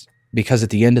 And because at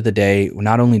the end of the day,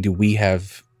 not only do we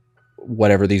have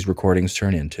whatever these recordings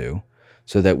turn into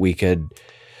so that we could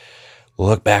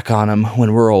look back on them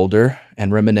when we're older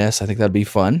and reminisce, I think that'd be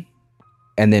fun.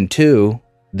 And then 2,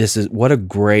 this is what a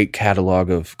great catalog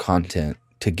of content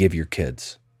to give your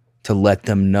kids, to let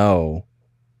them know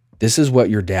this is what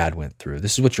your dad went through.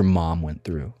 This is what your mom went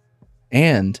through.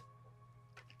 And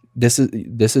this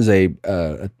is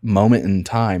a moment in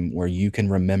time where you can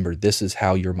remember this is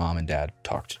how your mom and dad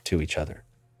talked to each other.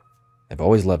 They've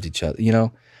always loved each other.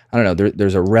 I don't know.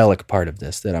 There's a relic part of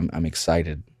this that I'm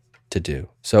excited to do.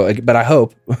 So, but I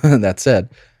hope, that said,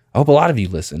 I hope a lot of you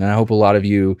listen. And I hope a lot of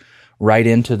you write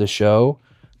into the show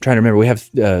trying to remember. We have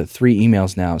 3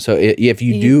 emails now. So if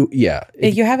you do,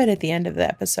 if you have it at the end of the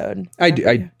episode.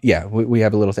 We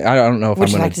have a little thing. I don't know if Would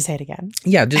I'm you going like to say it again?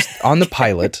 Yeah, just on the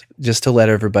pilot, just to let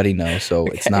everybody know. So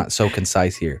it's not so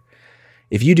concise here.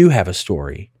 If you do have a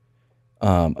story,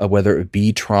 whether it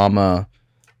be trauma,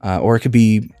 or it could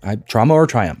be trauma or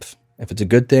triumph, if it's a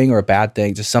good thing or a bad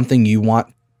thing, just something you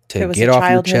want to get off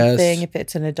your chest. Thing, if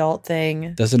it's an adult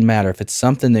thing, doesn't matter. If it's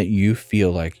something that you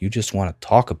feel like you just want to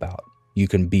talk about, you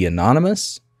can be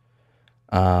anonymous.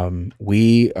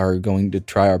 We are going to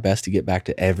try our best to get back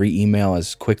to every email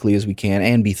as quickly as we can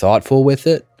and be thoughtful with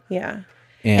it. Yeah.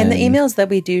 And the emails that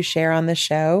we do share on the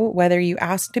show, whether you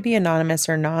ask to be anonymous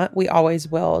or not, we always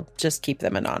will just keep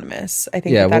them anonymous. I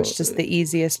think that's just the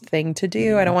easiest thing to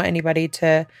do. I don't want anybody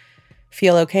to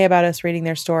feel okay about us reading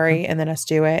their story and then us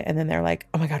do it. And then they're like,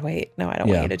 oh my God, wait, no, I don't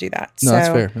want you to do that. No, that's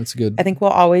fair. That's good. I think we'll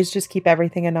always just keep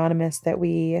everything anonymous that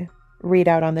we read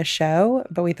out on the show.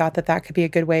 But we thought that could be a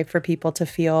good way for people to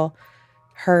feel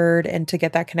heard and to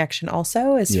get that connection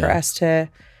also is for us to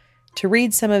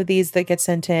read some of these that get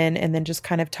sent in and then just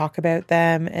kind of talk about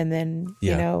them and then,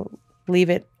 leave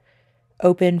it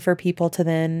open for people to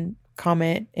then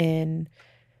comment in.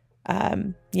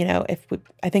 I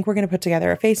think we're going to put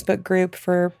together a Facebook group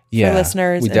for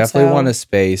listeners. We definitely want a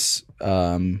space.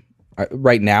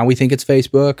 Right now we think it's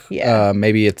Facebook. Yeah.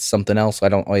 Maybe it's something else. I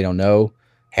don't know.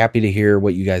 Happy to hear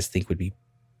what you guys think would be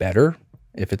better.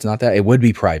 If it's not that, it would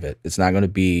be private. It's not going to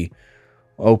be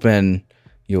open.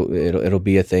 It'll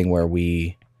be a thing where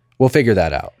we'll figure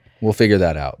that out.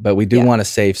 But we do want a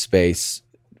safe space,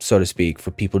 so to speak,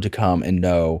 for people to come and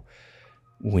know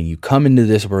when you come into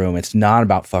this room, it's not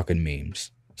about fucking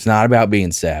memes. It's not about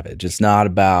being savage. It's not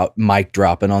about mic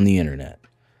dropping on the internet.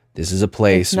 This is a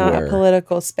place where... It's not a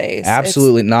political space.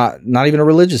 Absolutely not even a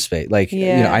religious space.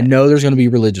 I know there's going to be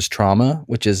religious trauma,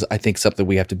 which is, I think, something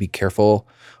we have to be careful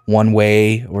one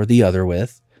way or the other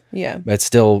with. Yeah. But it's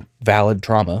still valid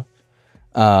trauma.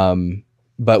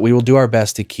 But we will do our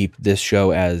best to keep this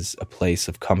show as a place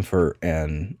of comfort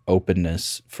and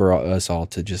openness for us all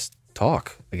to just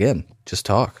talk. Again, just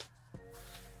talk.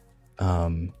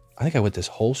 I think I went this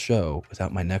whole show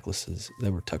without my necklaces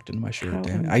that were tucked into my shirt.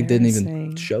 Damn it. I didn't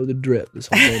even show the drip this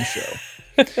whole damn show.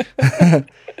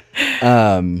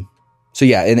 So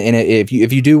yeah, and if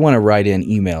you do want to write in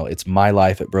email, it's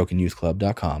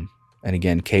mylife@brokennouthclub.com. And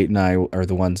again, Kate and I are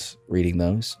the ones reading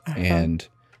those, and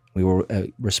we will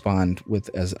respond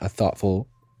with as a thoughtful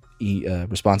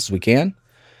response as we can.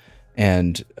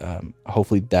 And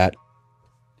hopefully that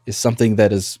is something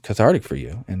that is cathartic for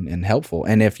you and helpful.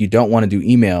 And if you don't want to do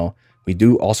email, we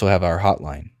do also have our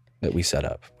hotline that we set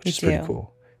up, which is pretty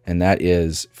cool. And that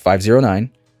is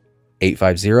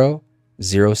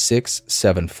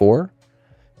 509-850-0674.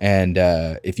 And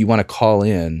if you want to call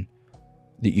in,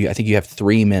 I think you have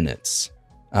 3 minutes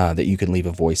that you can leave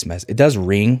a voice message. It does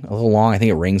ring a little long. I think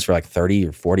it rings for like 30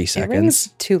 or 40 seconds. It rings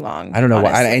too long. I don't know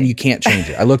why. And you can't change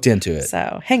it. I looked into it.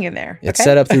 So hang in there. It's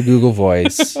set up through Google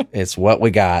Voice. It's what we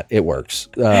got. It works.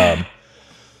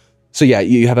 So yeah,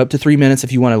 you have up to 3 minutes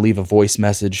if you want to leave a voice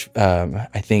message.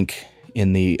 I think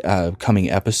in the coming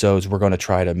episodes, we're going to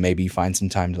try to maybe find some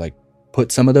time to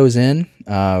put some of those in.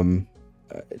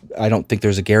 I don't think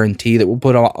there's a guarantee that we'll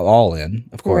put all in,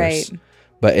 of course. Right.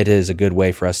 But it is a good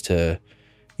way for us to,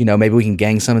 maybe we can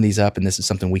gang some of these up, and this is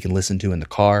something we can listen to in the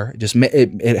car.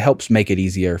 It helps make it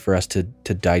easier for us to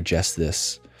digest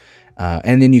this.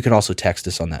 And then you can also text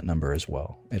us on that number as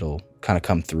well. It'll kind of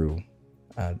come through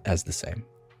as the same.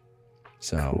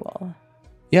 So, cool.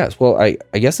 Yes, well, I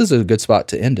guess this is a good spot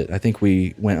to end it. I think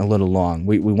we went a little long.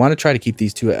 We want to try to keep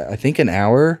these to, I think, an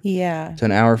hour. Yeah. To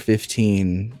an hour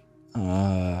 15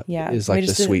 is like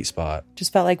the sweet spot.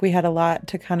 Just felt like we had a lot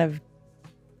to kind of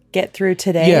get through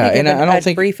today. Yeah, and I don't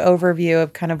think... a brief overview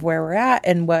of kind of where we're at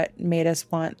and what made us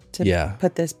want to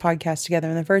put this podcast together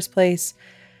in the first place.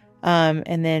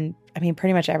 And then,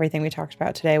 pretty much everything we talked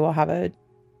about today, we'll have a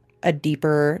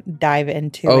deeper dive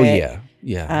into it. Oh, yeah.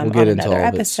 Yeah, we'll get into another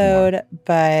episode,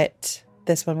 but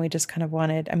this one we just kind of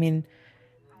wanted,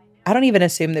 I don't even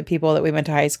assume that people that we went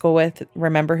to high school with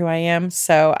remember who I am.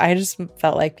 So I just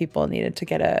felt like people needed to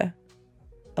get a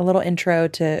little intro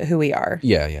to who we are.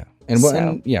 Yeah, yeah. And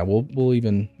we'll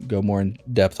even go more in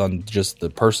depth on just the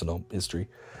personal history.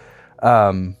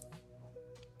 Oh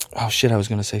shit, I was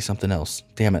going to say something else.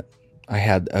 Damn it. I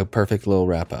had a perfect little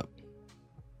wrap up,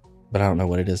 but I don't know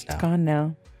what it is now. It's gone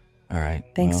now. All right.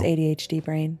 Thanks, ADHD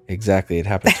brain. Exactly. It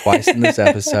happened twice in this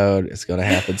episode. It's going to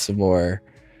happen some more.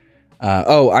 I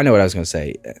know what I was going to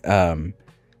say.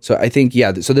 So I think,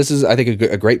 so this is, I think,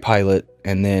 a great pilot,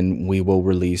 and then we will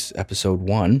release episode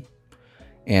 1.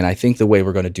 And I think the way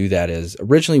we're going to do that is,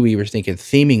 originally we were thinking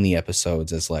theming the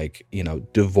episodes as like,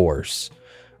 divorce,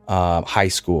 high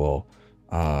school,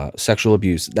 sexual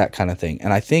abuse, that kind of thing.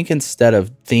 And I think instead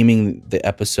of theming the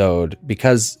episode,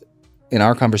 because in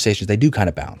our conversations, they do kind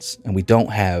of bounce, and we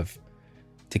don't have,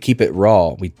 to keep it raw,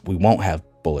 we won't have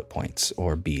bullet points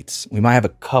or beats. We might have a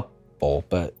couple,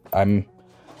 but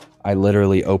I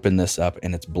literally opened this up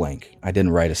and it's blank. I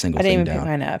didn't write a single thing down.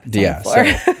 I didn't even pick mine up. It's on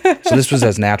the floor. So this was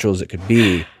as natural as it could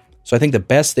be. So I think the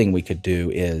best thing we could do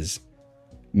is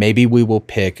maybe we will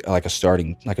pick like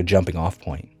a jumping off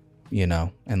point,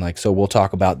 and like, so we'll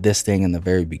talk about this thing in the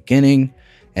very beginning,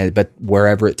 but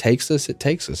wherever it takes us, it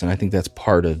takes us. And I think that's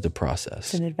part of the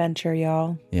process. It's an adventure,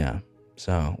 y'all. Yeah.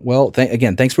 So, well,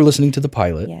 again, thanks for listening to the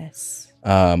pilot. Yes.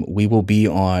 We will be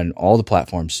on all the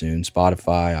platforms soon,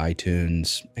 Spotify,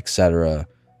 iTunes, etc.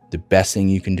 The best thing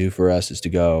you can do for us is to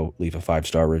go leave a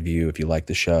 5-star review if you like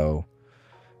the show.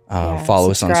 Follow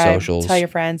us on socials. Tell your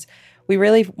friends. We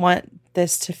really want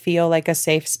this to feel like a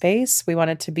safe space. We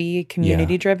want it to be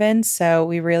community driven. So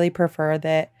we really prefer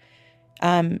that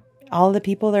all the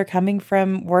people are coming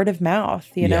from word of mouth.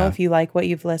 If you like what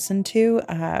you've listened to,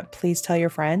 please tell your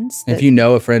friends. If you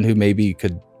know a friend who maybe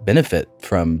could benefit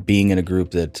from being in a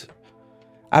group that,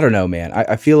 I don't know, man.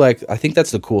 I think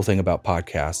that's the cool thing about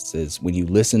podcasts is when you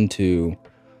listen to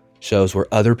shows where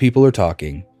other people are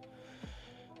talking,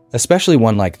 especially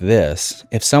one like this,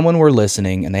 if someone were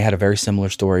listening and they had a very similar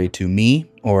story to me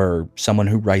or someone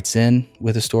who writes in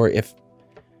with a story,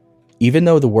 even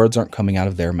though the words aren't coming out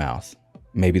of their mouth,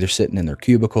 maybe they're sitting in their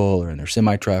cubicle or in their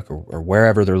semi-truck or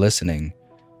wherever they're listening,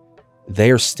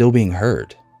 they are still being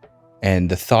heard.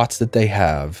 And the thoughts that they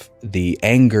have, the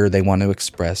anger they want to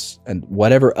express, and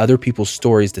whatever other people's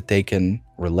stories that they can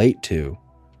relate to,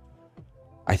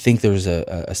 I think there's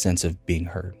a sense of being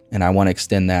heard. And I want to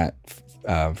extend that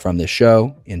from this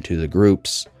show into the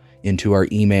groups, into our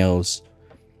emails.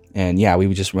 And we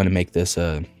would just want to make this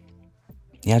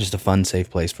just a fun,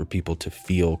 safe place for people to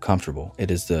feel comfortable.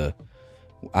 It is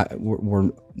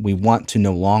we want to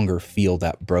no longer feel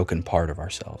that broken part of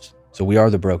ourselves. So we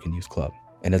are the Broken Youth Club.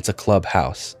 And it's a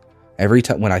clubhouse. Every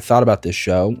time when I thought about this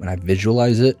show, when I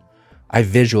visualize it, I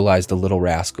visualize the Little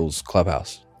Rascals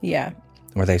clubhouse. Yeah.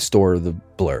 Where they store the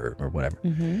blur or whatever.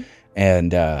 Mm-hmm.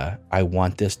 And I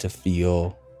want this to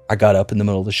feel, I got up in the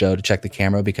middle of the show to check the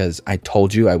camera because I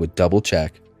told you I would double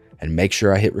check and make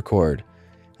sure I hit record.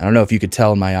 I don't know if you could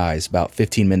tell in my eyes, about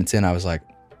 15 minutes in, I was like,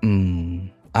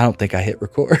 I don't think I hit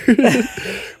record.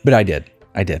 But I did.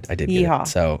 I did get it.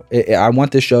 So I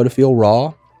want this show to feel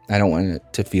raw. I don't want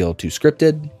it to feel too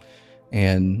scripted,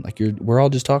 and like we're all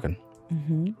just talking.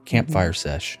 Mm-hmm. Campfire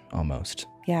sesh almost.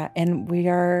 Yeah, and we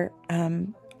are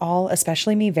all,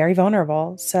 especially me, very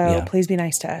vulnerable. So please be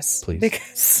nice to us. Please.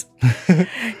 Because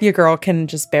your girl can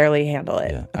just barely handle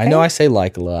it. Yeah. Okay? I know I say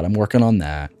like a lot. I'm working on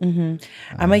that. Mm-hmm.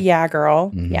 I'm a girl.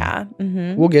 Mm-hmm. Yeah.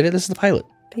 Mm-hmm. We'll get it. This is the pilot.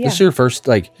 Yeah. This is your first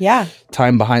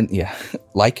time behind. Yeah.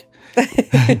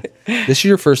 This is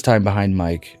your first time behind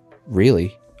mic,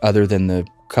 really, other than the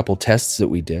couple tests that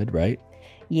we did, right?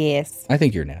 Yes. I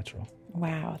think you're natural.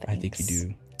 Wow. Thanks. I think you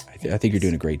do. I think you're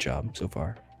doing a great job so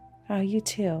far. Oh, you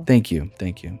too. Thank you.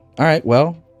 All right.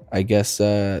 Well, I guess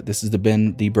this has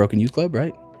been the Broken Youth Club,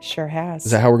 right? Sure has.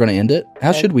 Is that how we're going to end it?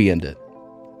 How should we end it?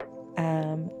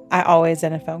 I always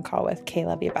end a phone call with "K,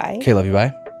 love you, bye." K, love you,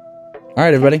 bye. All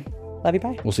right, everybody. Love you,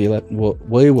 bye. We'll see you.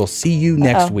 We will see you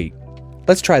next week.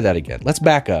 Let's try that again. Let's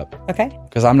back up. Okay.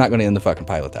 Because I'm not going to end the fucking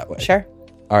pilot that way. Sure.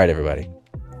 All right, everybody.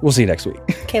 We'll see you next week.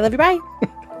 K, love you, bye.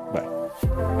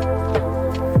 Bye.